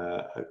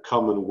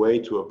common way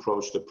to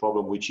approach the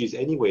problem, which is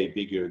anyway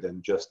bigger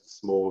than just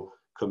small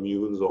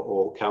communes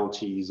or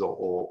counties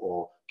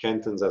or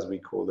cantons, as we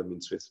call them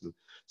in Switzerland.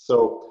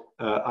 So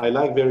I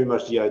like very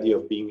much the idea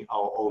of being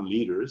our own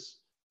leaders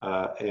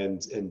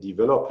and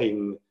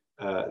developing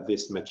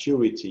this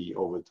maturity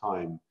over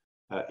time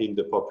in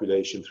the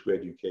population through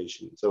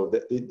education. So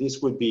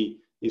this would be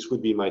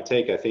my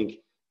take. I think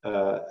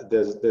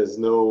there's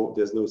no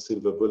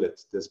silver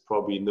bullet. There's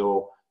probably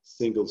no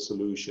single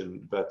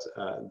solution, but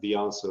the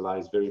answer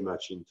lies very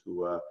much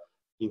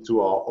into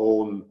our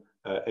own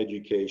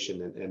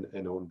education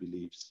and own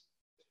beliefs.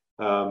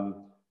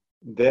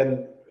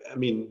 Then, I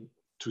mean,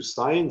 to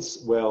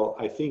science, well,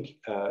 I think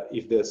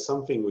if there's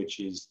something which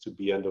is to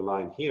be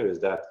underlined here, is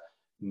that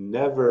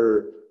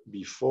never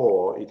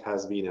before it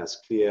has been as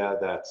clear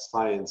that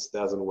science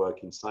doesn't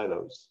work in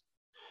silos.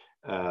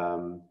 The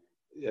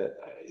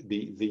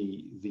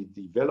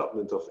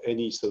development of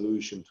any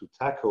solution to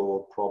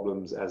tackle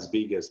problems as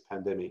big as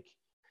pandemic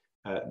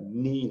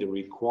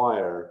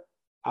require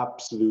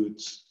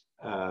absolute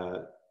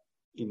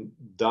in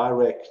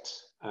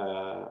direct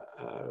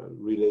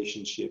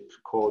relationship,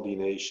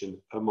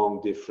 coordination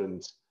among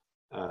different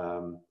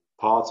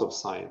parts of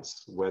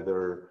science,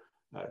 whether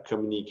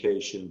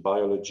communication,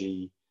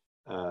 biology,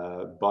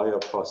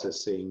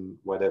 bioprocessing,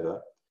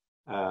 whatever.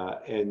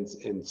 And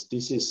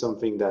this is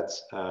something that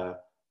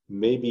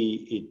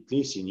maybe, at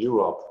least in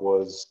Europe,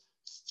 was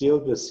still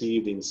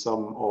perceived in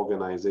some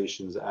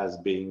organizations as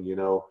being,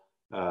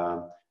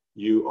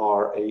 you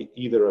are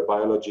either a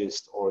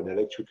biologist or an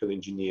electrical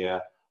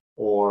engineer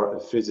or a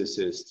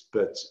physicist,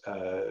 but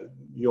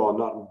you are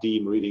not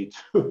deemed really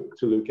to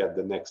look at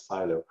the next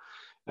silo.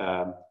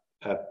 A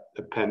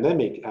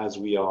pandemic, as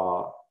we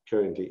are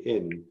currently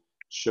in,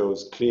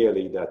 shows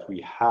clearly that we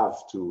have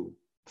to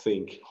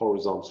think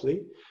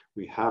horizontally,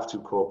 we have to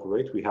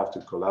cooperate, we have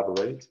to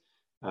collaborate,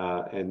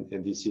 and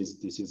this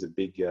is a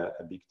big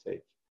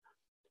take.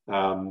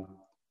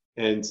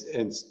 And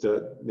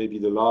maybe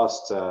the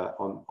last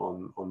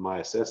on my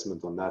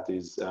assessment on that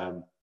is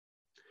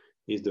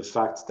the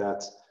fact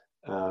that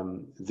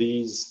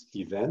these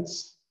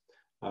events,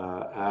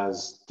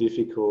 as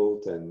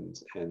difficult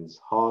and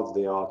hard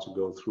they are to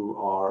go through,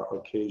 are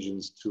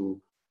occasions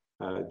to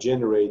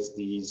generate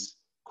these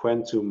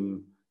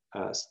quantum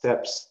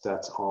steps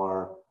that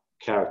are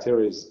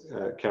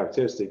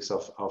characteristics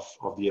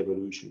of the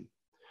evolution.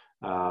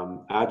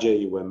 Ajay,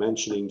 you were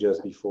mentioning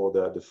just before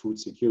the food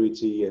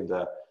security and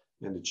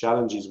the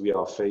challenges we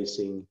are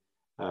facing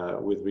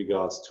with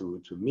regards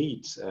to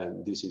meat,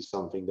 and this is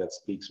something that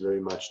speaks very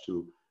much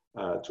to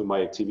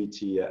my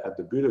activity at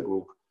the Bühler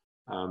Group.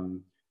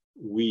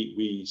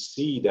 We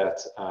see that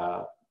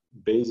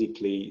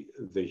basically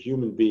the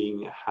human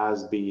being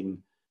has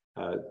been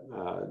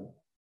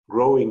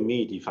growing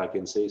meat, if I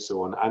can say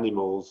so, on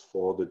animals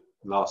for the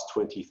last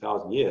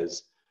 20,000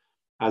 years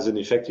as an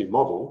effective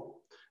model,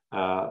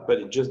 but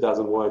it just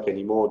doesn't work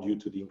anymore due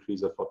to the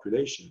increase of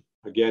population,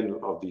 again,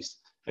 of this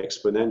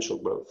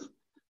exponential growth.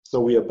 So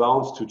we are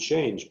bound to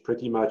change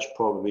pretty much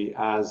probably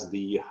as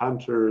the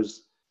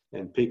hunters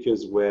and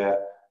pickers were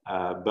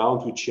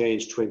bound to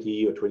change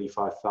 20 or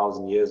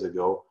 25,000 years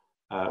ago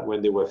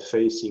when they were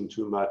facing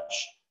too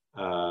much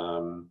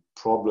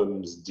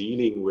problems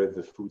dealing with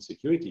the food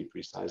security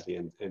precisely,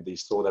 and they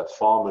saw that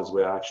farmers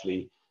were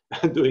actually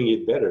doing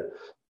it better.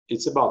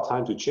 It's about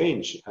time to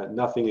change.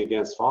 Nothing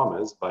against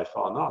farmers, by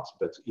far not,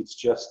 but it's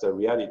just a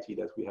reality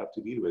that we have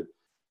to deal with.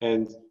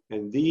 And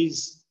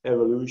these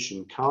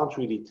evolution can't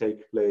really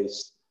take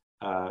place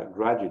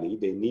gradually.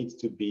 They need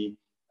to be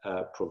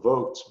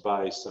provoked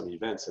by some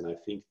events, and I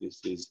think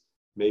this is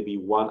maybe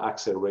one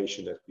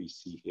acceleration that we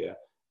see here,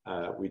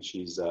 which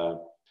is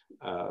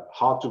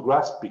hard to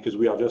grasp because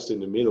we are just in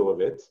the middle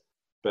of it,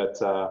 But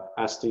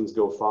as things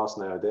go fast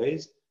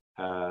nowadays,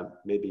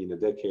 maybe in a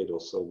decade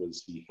or so, we'll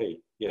see, hey,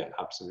 yeah,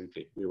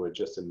 absolutely. We were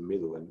just in the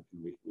middle and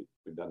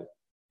we've done it.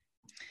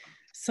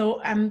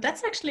 So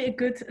that's actually a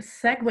good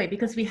segue,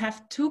 because we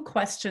have two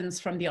questions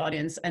from the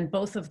audience, and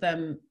both of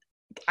them,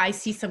 I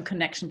see some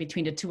connection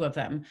between the two of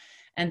them.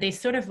 And they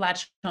sort of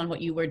latch on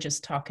what you were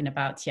just talking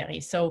about, Thierry.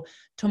 So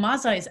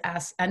Tomasa is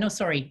asked,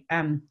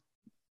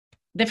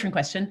 different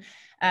question.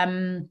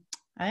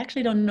 I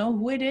actually don't know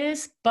who it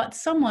is, but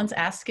someone's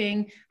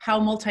asking how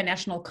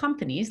multinational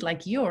companies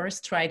like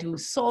yours try to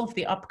solve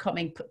the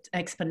upcoming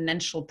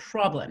exponential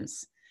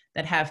problems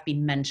that have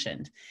been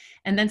mentioned.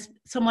 And then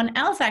someone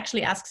else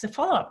actually asks a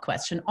follow-up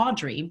question,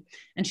 Audrey,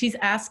 and she's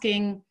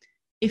asking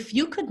if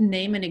you could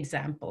name an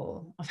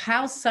example of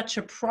how such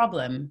a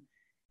problem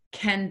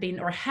can be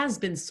or has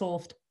been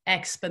solved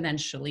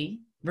exponentially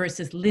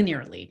versus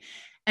linearly.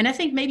 And I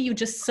think maybe you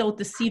just sowed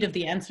the seed of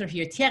the answer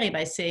here, Thierry,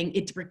 by saying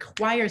it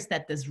requires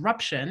that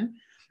disruption,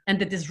 and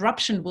the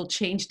disruption will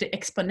change the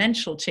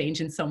exponential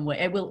change in some way.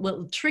 It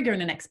will trigger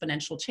an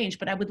exponential change.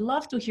 But I would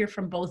love to hear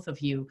from both of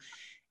you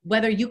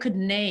whether you could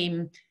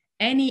name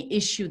any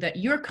issue that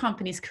your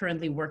company is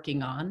currently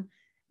working on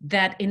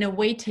that in a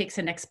way takes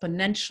an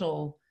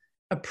exponential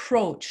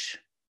approach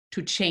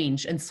to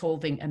change and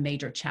solving a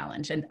major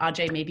challenge. And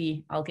Ajay,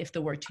 maybe I'll give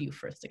the word to you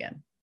first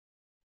again.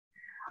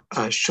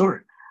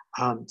 Sure.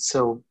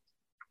 So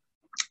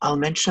I'll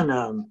mention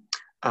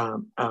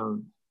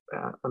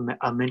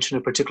I'll mention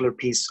a particular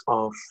piece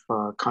of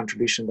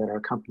contribution that our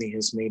company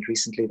has made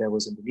recently that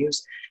was in the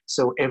news.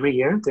 So every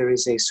year there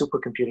is a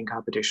supercomputing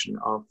competition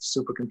of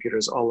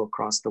supercomputers all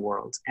across the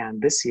world.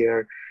 And this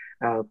year,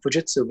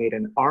 Fujitsu made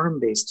an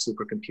ARM-based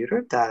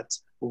supercomputer that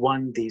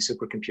won the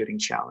supercomputing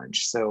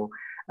challenge. So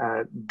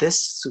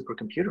this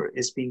supercomputer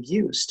is being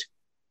used.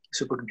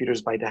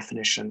 Supercomputers by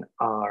definition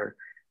are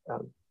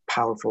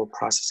powerful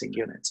processing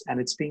units, and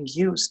it's being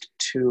used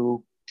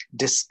to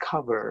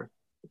discover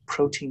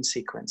protein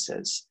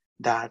sequences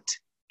that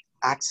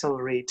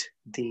accelerate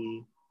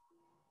the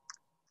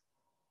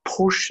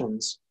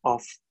portions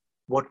of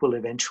what will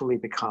eventually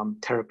become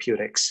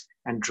therapeutics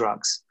and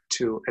drugs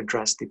to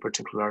address the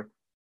particular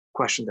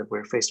question that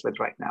we're faced with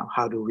right now.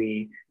 How do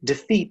we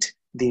defeat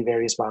the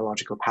various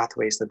biological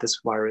pathways that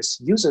this virus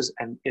uses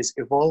and is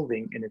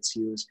evolving in its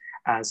use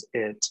as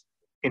it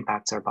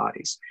impacts our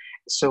bodies?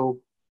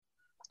 So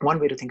one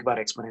way to think about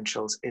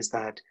exponentials is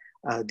that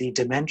the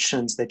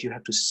dimensions that you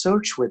have to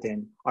search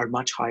within are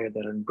much higher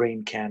than a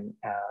brain can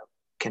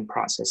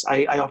process.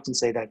 I often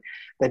say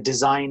that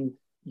design,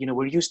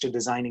 we're used to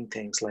designing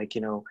things like,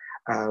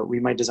 we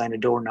might design a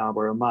doorknob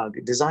or a mug.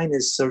 Design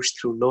is search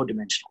through low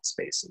dimensional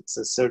space. It's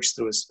a search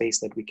through a space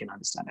that we can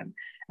understand.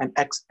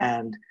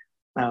 And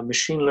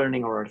machine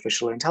learning or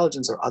artificial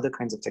intelligence or other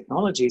kinds of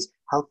technologies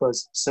help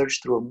us search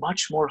through a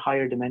much more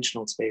higher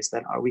dimensional space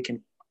that we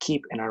can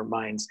keep in our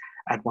minds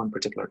at one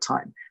particular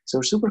time. So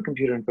a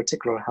supercomputer in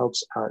particular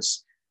helps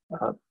us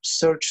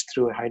search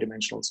through a high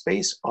dimensional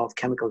space of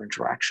chemical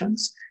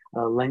interactions,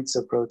 lengths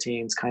of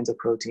proteins, kinds of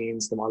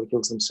proteins, the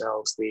molecules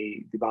themselves,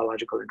 the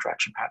biological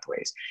interaction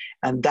pathways.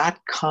 And that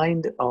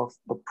kind of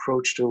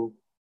approach to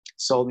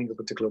solving a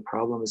particular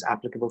problem is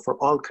applicable for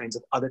all kinds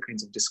of other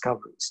kinds of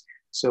discoveries.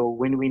 So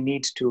when we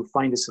need to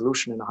find a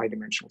solution in a high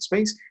dimensional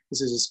space,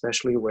 this is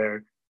especially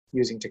where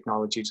using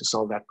technology to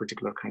solve that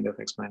particular kind of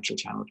exponential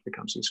challenge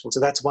becomes useful. So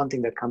that's one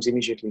thing that comes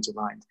immediately to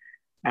mind.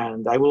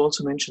 And I will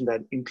also mention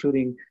that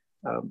including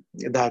I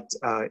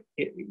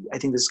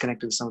think this is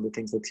connected to some of the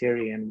things that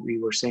Thierry and we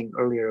were saying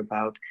earlier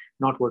about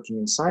not working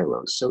in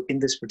silos. So in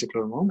this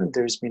particular moment,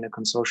 there's been a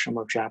consortium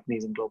of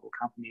Japanese and global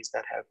companies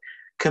that have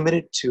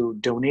committed to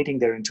donating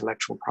their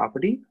intellectual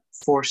property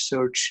for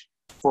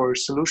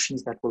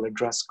solutions that will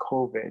address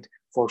COVID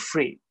for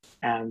free.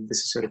 And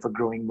this is sort of a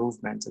growing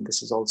movement. And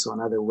this is also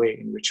another way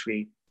in which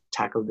we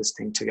tackle this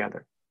thing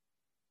together.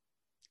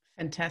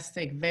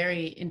 Fantastic.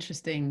 Very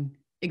interesting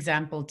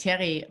example.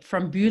 Thierry,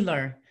 from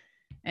Bühler,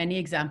 any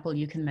example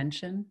you can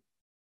mention?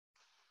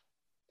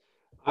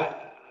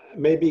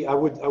 Maybe I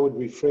would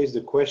rephrase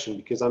the question,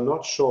 because I'm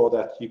not sure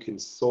that you can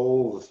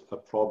solve a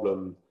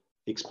problem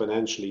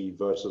exponentially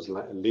versus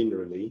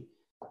linearly.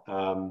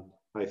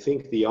 I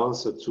think the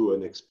answer to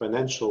an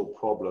exponential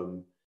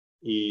problem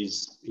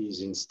is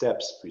in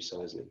steps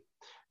precisely,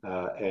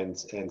 and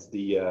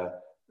the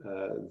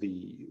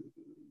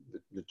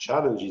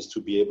challenge is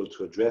to be able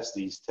to address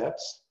these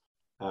steps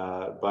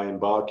by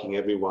embarking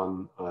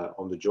everyone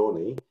on the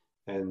journey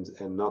and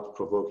not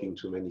provoking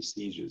too many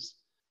seizures.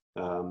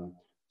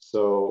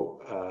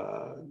 So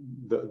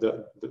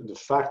the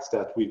fact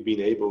that we've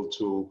been able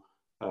to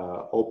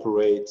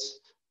operate,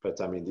 but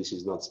I mean this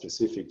is not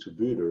specific to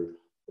Bühler,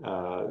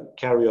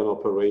 carry on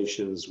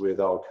operations with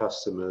our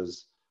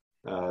customers,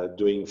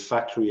 doing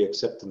factory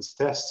acceptance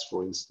tests,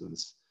 for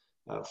instance,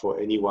 for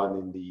anyone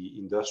in the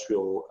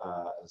industrial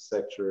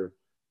sector.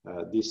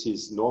 This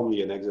is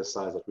normally an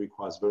exercise that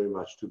requires very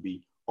much to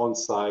be on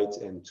site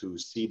and to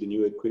see the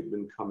new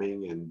equipment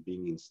coming and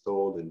being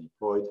installed and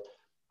deployed.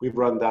 We've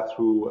run that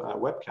through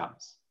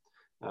webcams.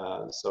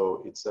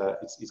 So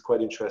it's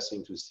quite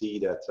interesting to see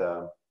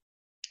that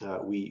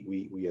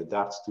we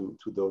adapt to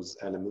those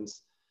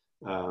elements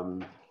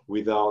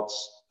without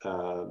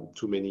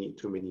too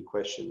many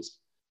questions.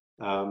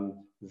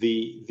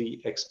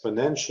 The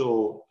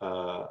exponential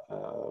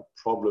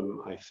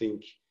problem, I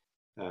think,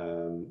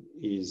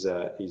 is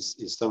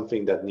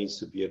something that needs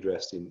to be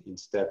addressed in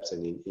steps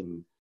and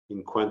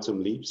in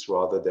quantum leaps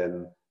rather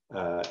than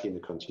in a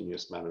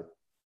continuous manner.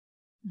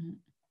 Mm-hmm.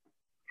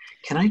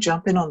 Can I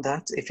jump in on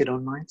that, if you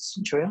don't mind,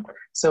 Gioia?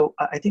 So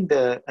I think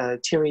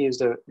Thierry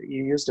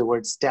you used the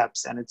word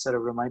steps, and it sort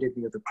of reminded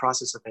me of the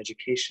process of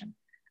education.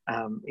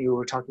 You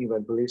were talking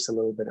about beliefs a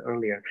little bit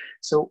earlier.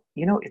 So,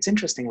 it's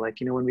interesting,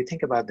 when we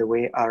think about the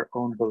way our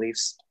own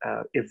beliefs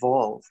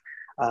evolve,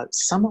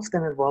 some of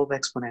them evolve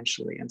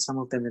exponentially and some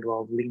of them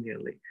evolve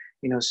linearly.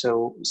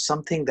 So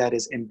something that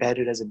is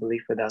embedded as a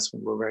belief with us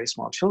when we're very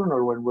small children,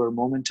 or when we're a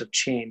moment of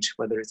change,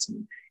 whether it's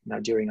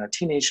during our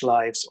teenage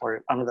lives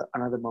or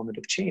another moment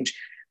of change,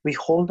 we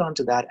hold on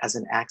to that as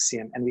an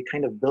axiom and we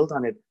kind of build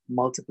on it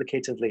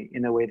multiplicatively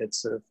in a way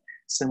that's sort of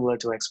similar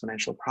to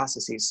exponential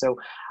processes. So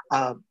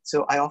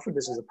I offer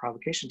this as a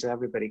provocation to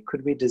everybody.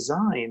 Could we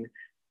design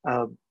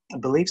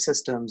belief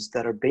systems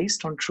that are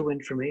based on true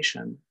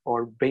information,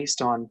 or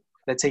based on,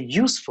 let's say,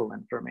 useful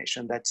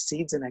information that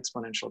seeds an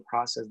exponential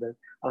process that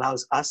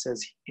allows us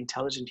as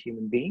intelligent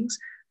human beings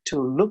to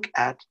look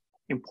at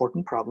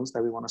important problems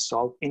that we want to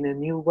solve in a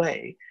new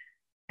way?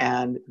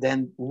 And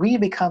then we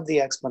become the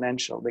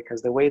exponential,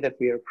 because the way that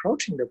we are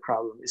approaching the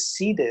problem is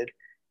seeded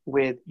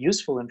with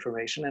useful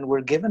information, and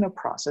we're given a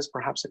process,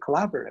 perhaps a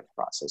collaborative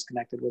process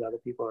connected with other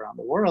people around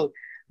the world,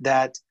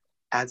 that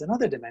adds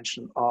another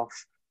dimension of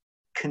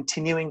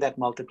continuing that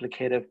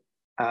multiplicative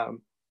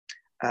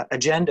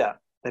agenda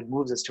that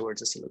moves us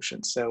towards a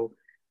solution. So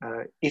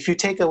if you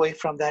take away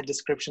from that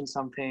description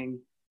something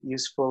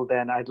useful,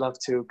 then I'd love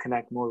to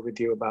connect more with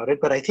you about it.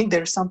 But I think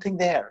there's something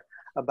there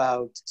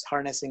about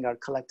harnessing our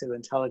collective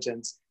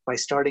intelligence by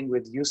starting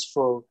with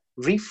useful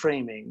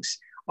reframings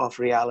of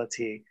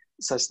reality,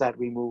 such that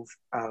we move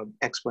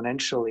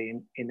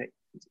exponentially,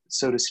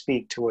 so to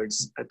speak,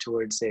 towards a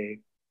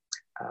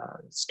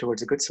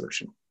good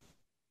solution.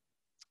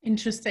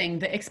 Interesting.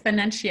 The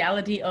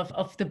exponentiality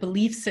of the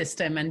belief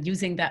system and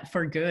using that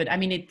for good. I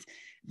mean, it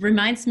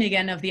reminds me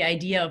again of the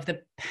idea of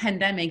the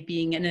pandemic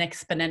being an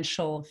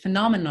exponential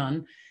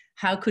phenomenon.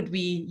 How could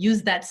we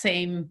use that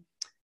same,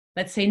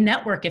 let's say,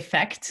 network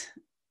effect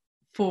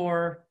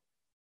for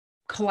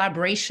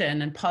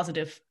collaboration and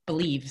positive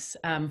beliefs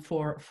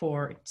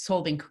for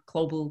solving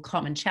global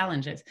common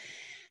challenges?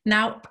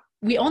 Now,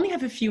 we only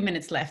have a few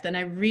minutes left, and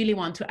I really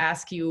want to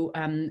ask you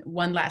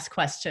one last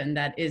question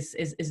that is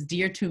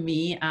dear to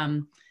me,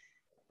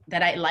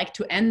 that I like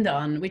to end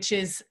on, which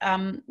is,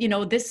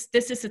 this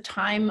is a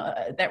time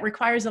that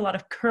requires a lot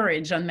of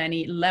courage on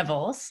many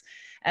levels,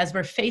 as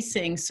we're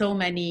facing so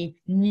many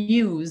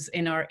news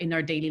in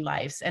our daily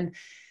lives. And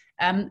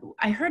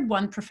I heard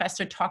one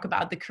professor talk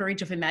about the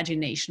courage of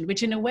imagination,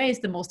 which in a way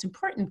is the most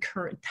important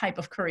type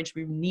of courage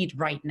we need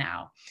right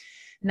now.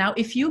 Now,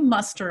 if you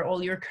muster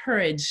all your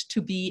courage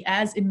to be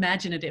as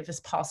imaginative as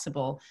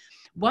possible,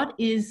 what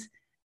is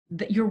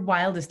your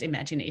wildest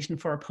imagination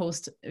for a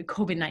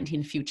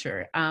post-COVID-19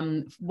 future?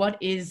 What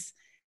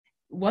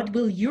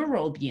will your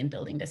role be in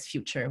building this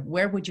future?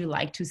 Where would you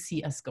like to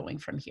see us going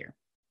from here?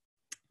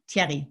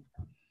 Thierry.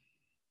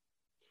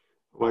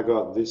 Oh my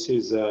God, this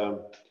is, and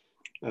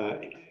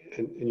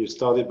you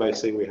started by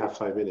saying we have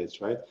 5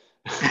 minutes, right?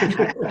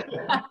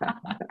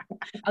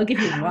 I'll give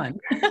you one.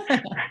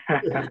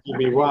 Give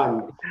me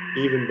one,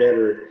 even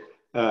better.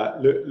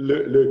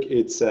 Look,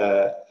 it's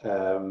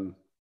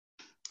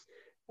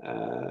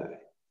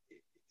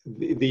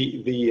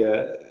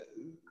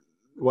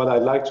what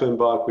I'd like to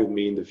embark with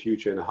me in the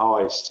future, and how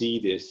I see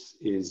this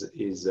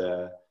is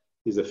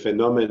a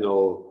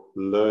phenomenal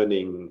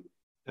learning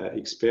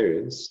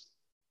experience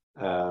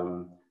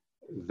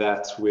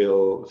that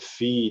will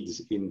feed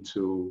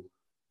into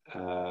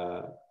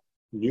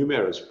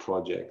numerous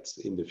projects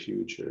in the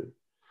future,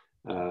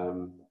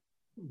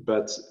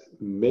 but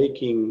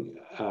making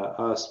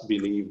us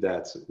believe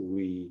that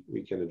we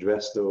can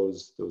address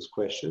those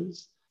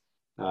questions,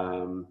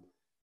 and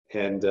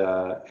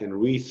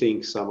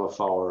rethink some of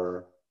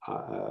our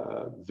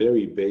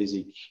very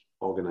basic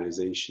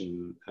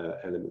organization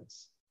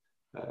elements,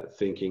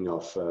 thinking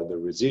of the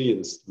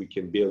resilience we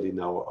can build in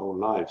our own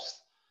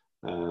lives,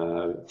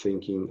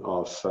 thinking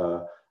of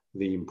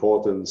the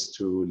importance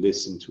to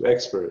listen to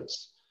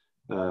experts.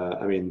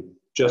 I mean,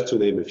 just to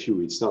name a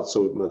few. It's not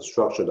so much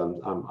structured,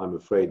 I'm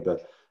afraid,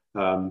 but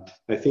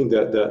I think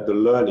that the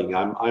learning.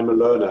 I'm a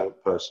learner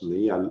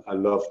personally. I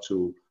love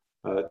to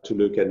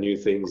look at new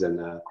things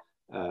and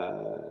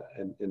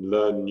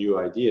learn new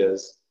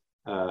ideas,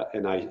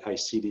 and I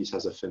see this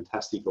as a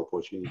fantastic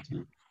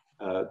opportunity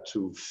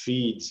to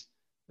feed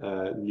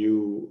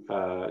new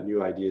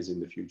ideas in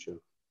the future.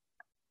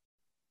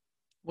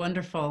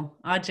 Wonderful.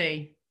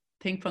 Ajay,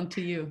 ping pong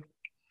to you.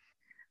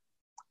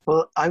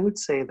 Well, I would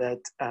say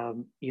that,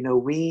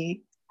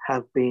 we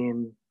have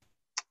been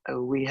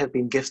we have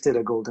been gifted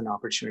a golden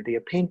opportunity,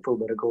 a painful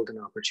but a golden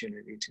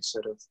opportunity to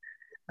sort of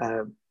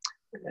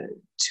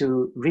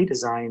to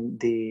redesign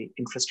the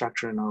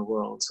infrastructure in our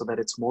world so that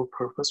it's more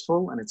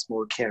purposeful and it's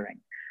more caring.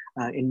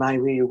 In my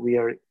view, we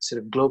are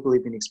sort of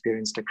globally being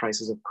experienced a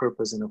crisis of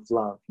purpose and of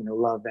love.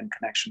 Love and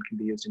connection can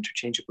be used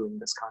interchangeably in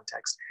this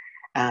context.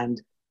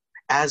 And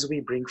as we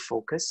bring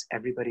focus,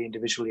 everybody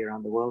individually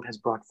around the world has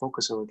brought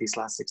focus over these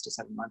last 6 to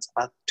 7 months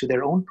to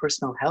their own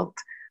personal health,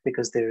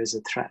 because there is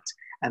a threat.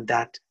 And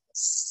that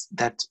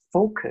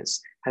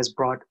focus has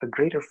brought a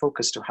greater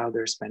focus to how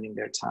they're spending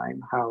their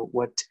time,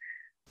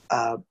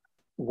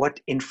 what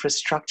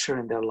infrastructure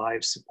in their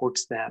lives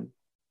supports them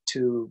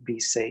to be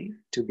safe,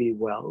 to be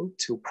well,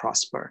 to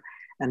prosper.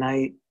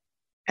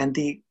 And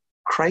the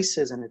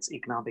crisis and its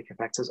economic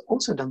effects has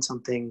also done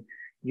something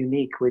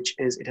unique, which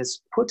is it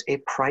has put a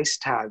price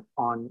tag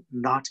on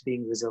not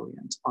being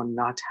resilient, on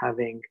not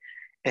having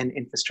an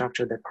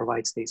infrastructure that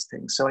provides these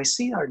things. So I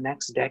see our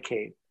next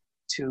decade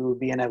to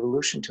be an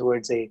evolution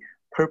towards a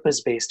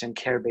purpose-based and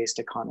care-based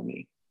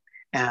economy.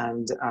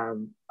 And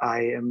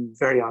I am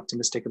very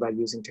optimistic about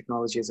using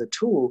technology as a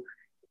tool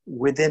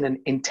within an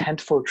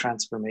intentful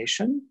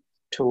transformation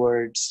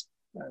towards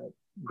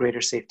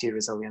greater safety,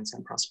 resilience,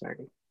 and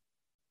prosperity.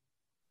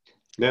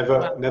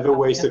 Never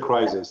waste a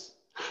crisis.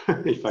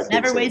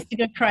 Never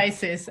wasting a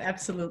crisis,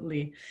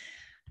 absolutely.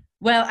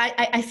 Well,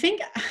 I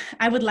think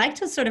I would like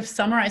to sort of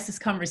summarize this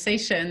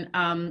conversation,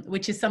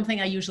 which is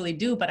something I usually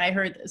do, but I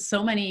heard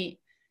so many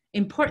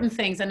important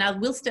things, and I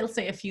will still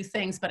say a few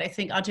things, but I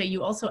think, Ajay,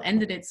 you also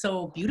ended it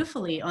so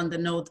beautifully on the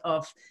note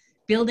of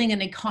building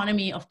an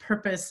economy of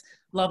purpose,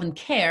 love, and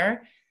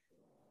care.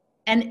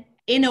 And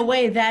in a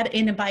way, that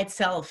in and by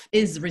itself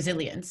is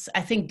resilience.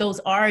 I think those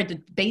are the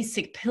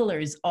basic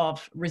pillars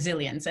of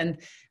resilience. And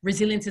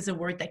resilience is a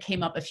word that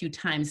came up a few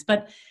times.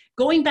 But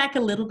going back a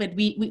little bit,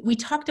 we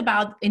talked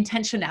about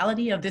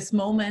intentionality of this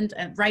moment.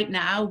 And right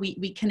now,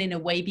 we can in a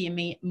way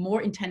be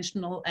more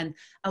intentional and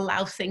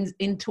allow things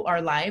into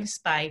our lives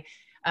by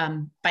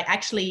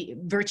actually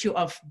virtue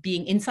of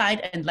being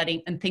inside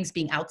and things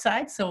being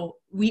outside. So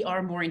we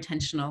are more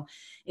intentional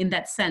in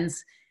that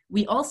sense.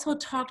 We also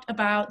talked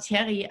about,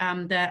 Thierry,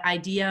 the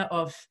idea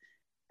of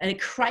a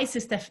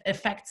crisis that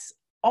affects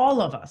all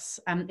of us.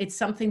 It's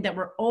something that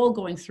we're all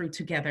going through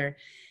together.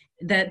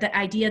 The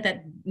idea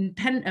that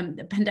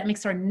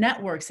pandemics are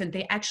networks, and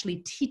they actually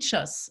teach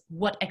us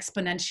what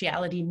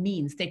exponentiality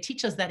means. They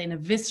teach us that in a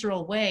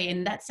visceral way.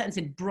 In that sense,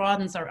 it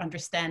broadens our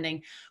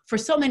understanding for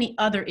so many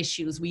other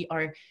issues we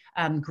are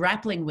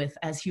grappling with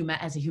as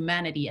a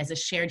humanity, as a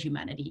shared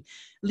humanity,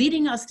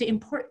 leading us to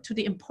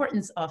the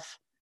importance of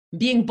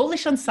being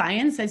bullish on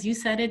science, as you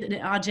said it,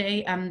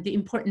 Ajay, the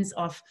importance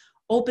of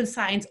open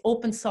science,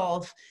 open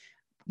solve,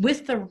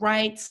 with the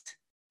right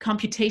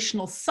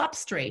computational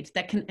substrate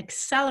that can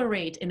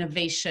accelerate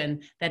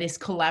innovation that is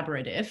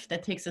collaborative.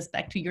 That takes us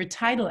back to your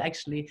title,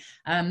 actually,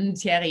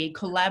 Thierry,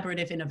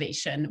 collaborative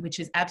innovation, which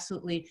is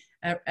absolutely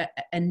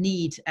a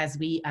need as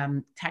we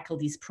tackle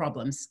these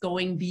problems,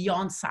 going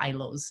beyond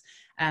silos,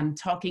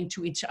 talking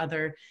to each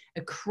other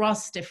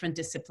across different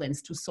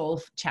disciplines to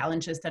solve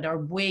challenges that are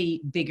way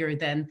bigger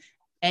than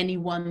any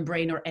one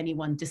brain or any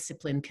one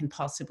discipline can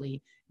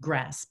possibly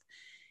grasp.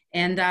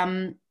 And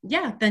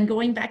then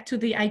going back to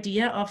the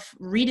idea of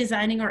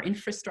redesigning our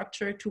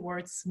infrastructure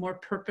towards more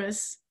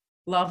purpose,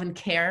 love, and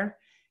care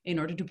in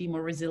order to be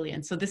more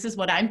resilient. So this is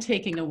what I'm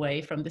taking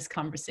away from this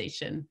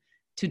conversation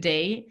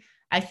today.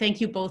 I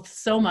thank you both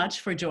so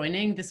much for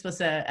joining. This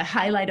was a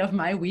highlight of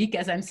my week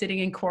as I'm sitting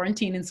in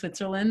quarantine in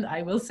Switzerland.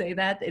 I will say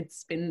that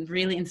it's been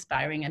really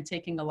inspiring and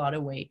taking a lot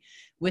away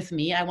with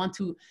me. I want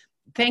to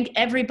thank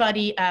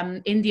everybody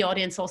in the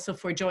audience also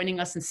for joining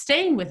us and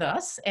staying with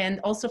us, and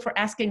also for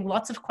asking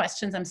lots of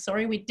questions. I'm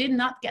sorry we did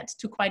not get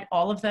to quite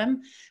all of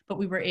them, but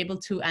we were able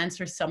to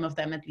answer some of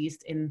them, at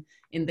least in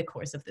the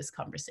course of this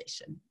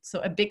conversation.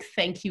 So a big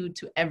thank you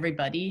to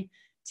everybody,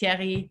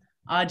 Thierry,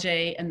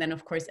 Ajay, and then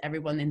of course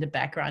everyone in the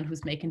background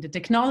who's making the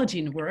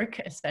technology work,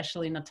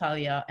 especially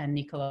Natalia and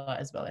Nicola,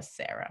 as well as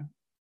Sarah.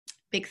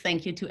 Big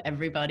thank you to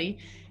everybody,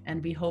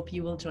 and we hope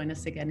you will join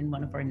us again in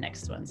one of our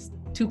next ones,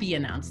 to be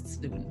announced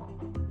soon.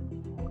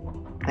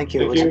 Thank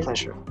you. It was a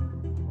pleasure.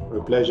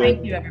 A pleasure.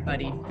 Thank you,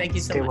 everybody. Thank you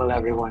so much. Stay well,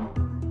 everyone.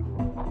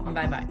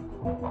 Bye-bye.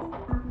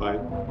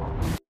 Bye.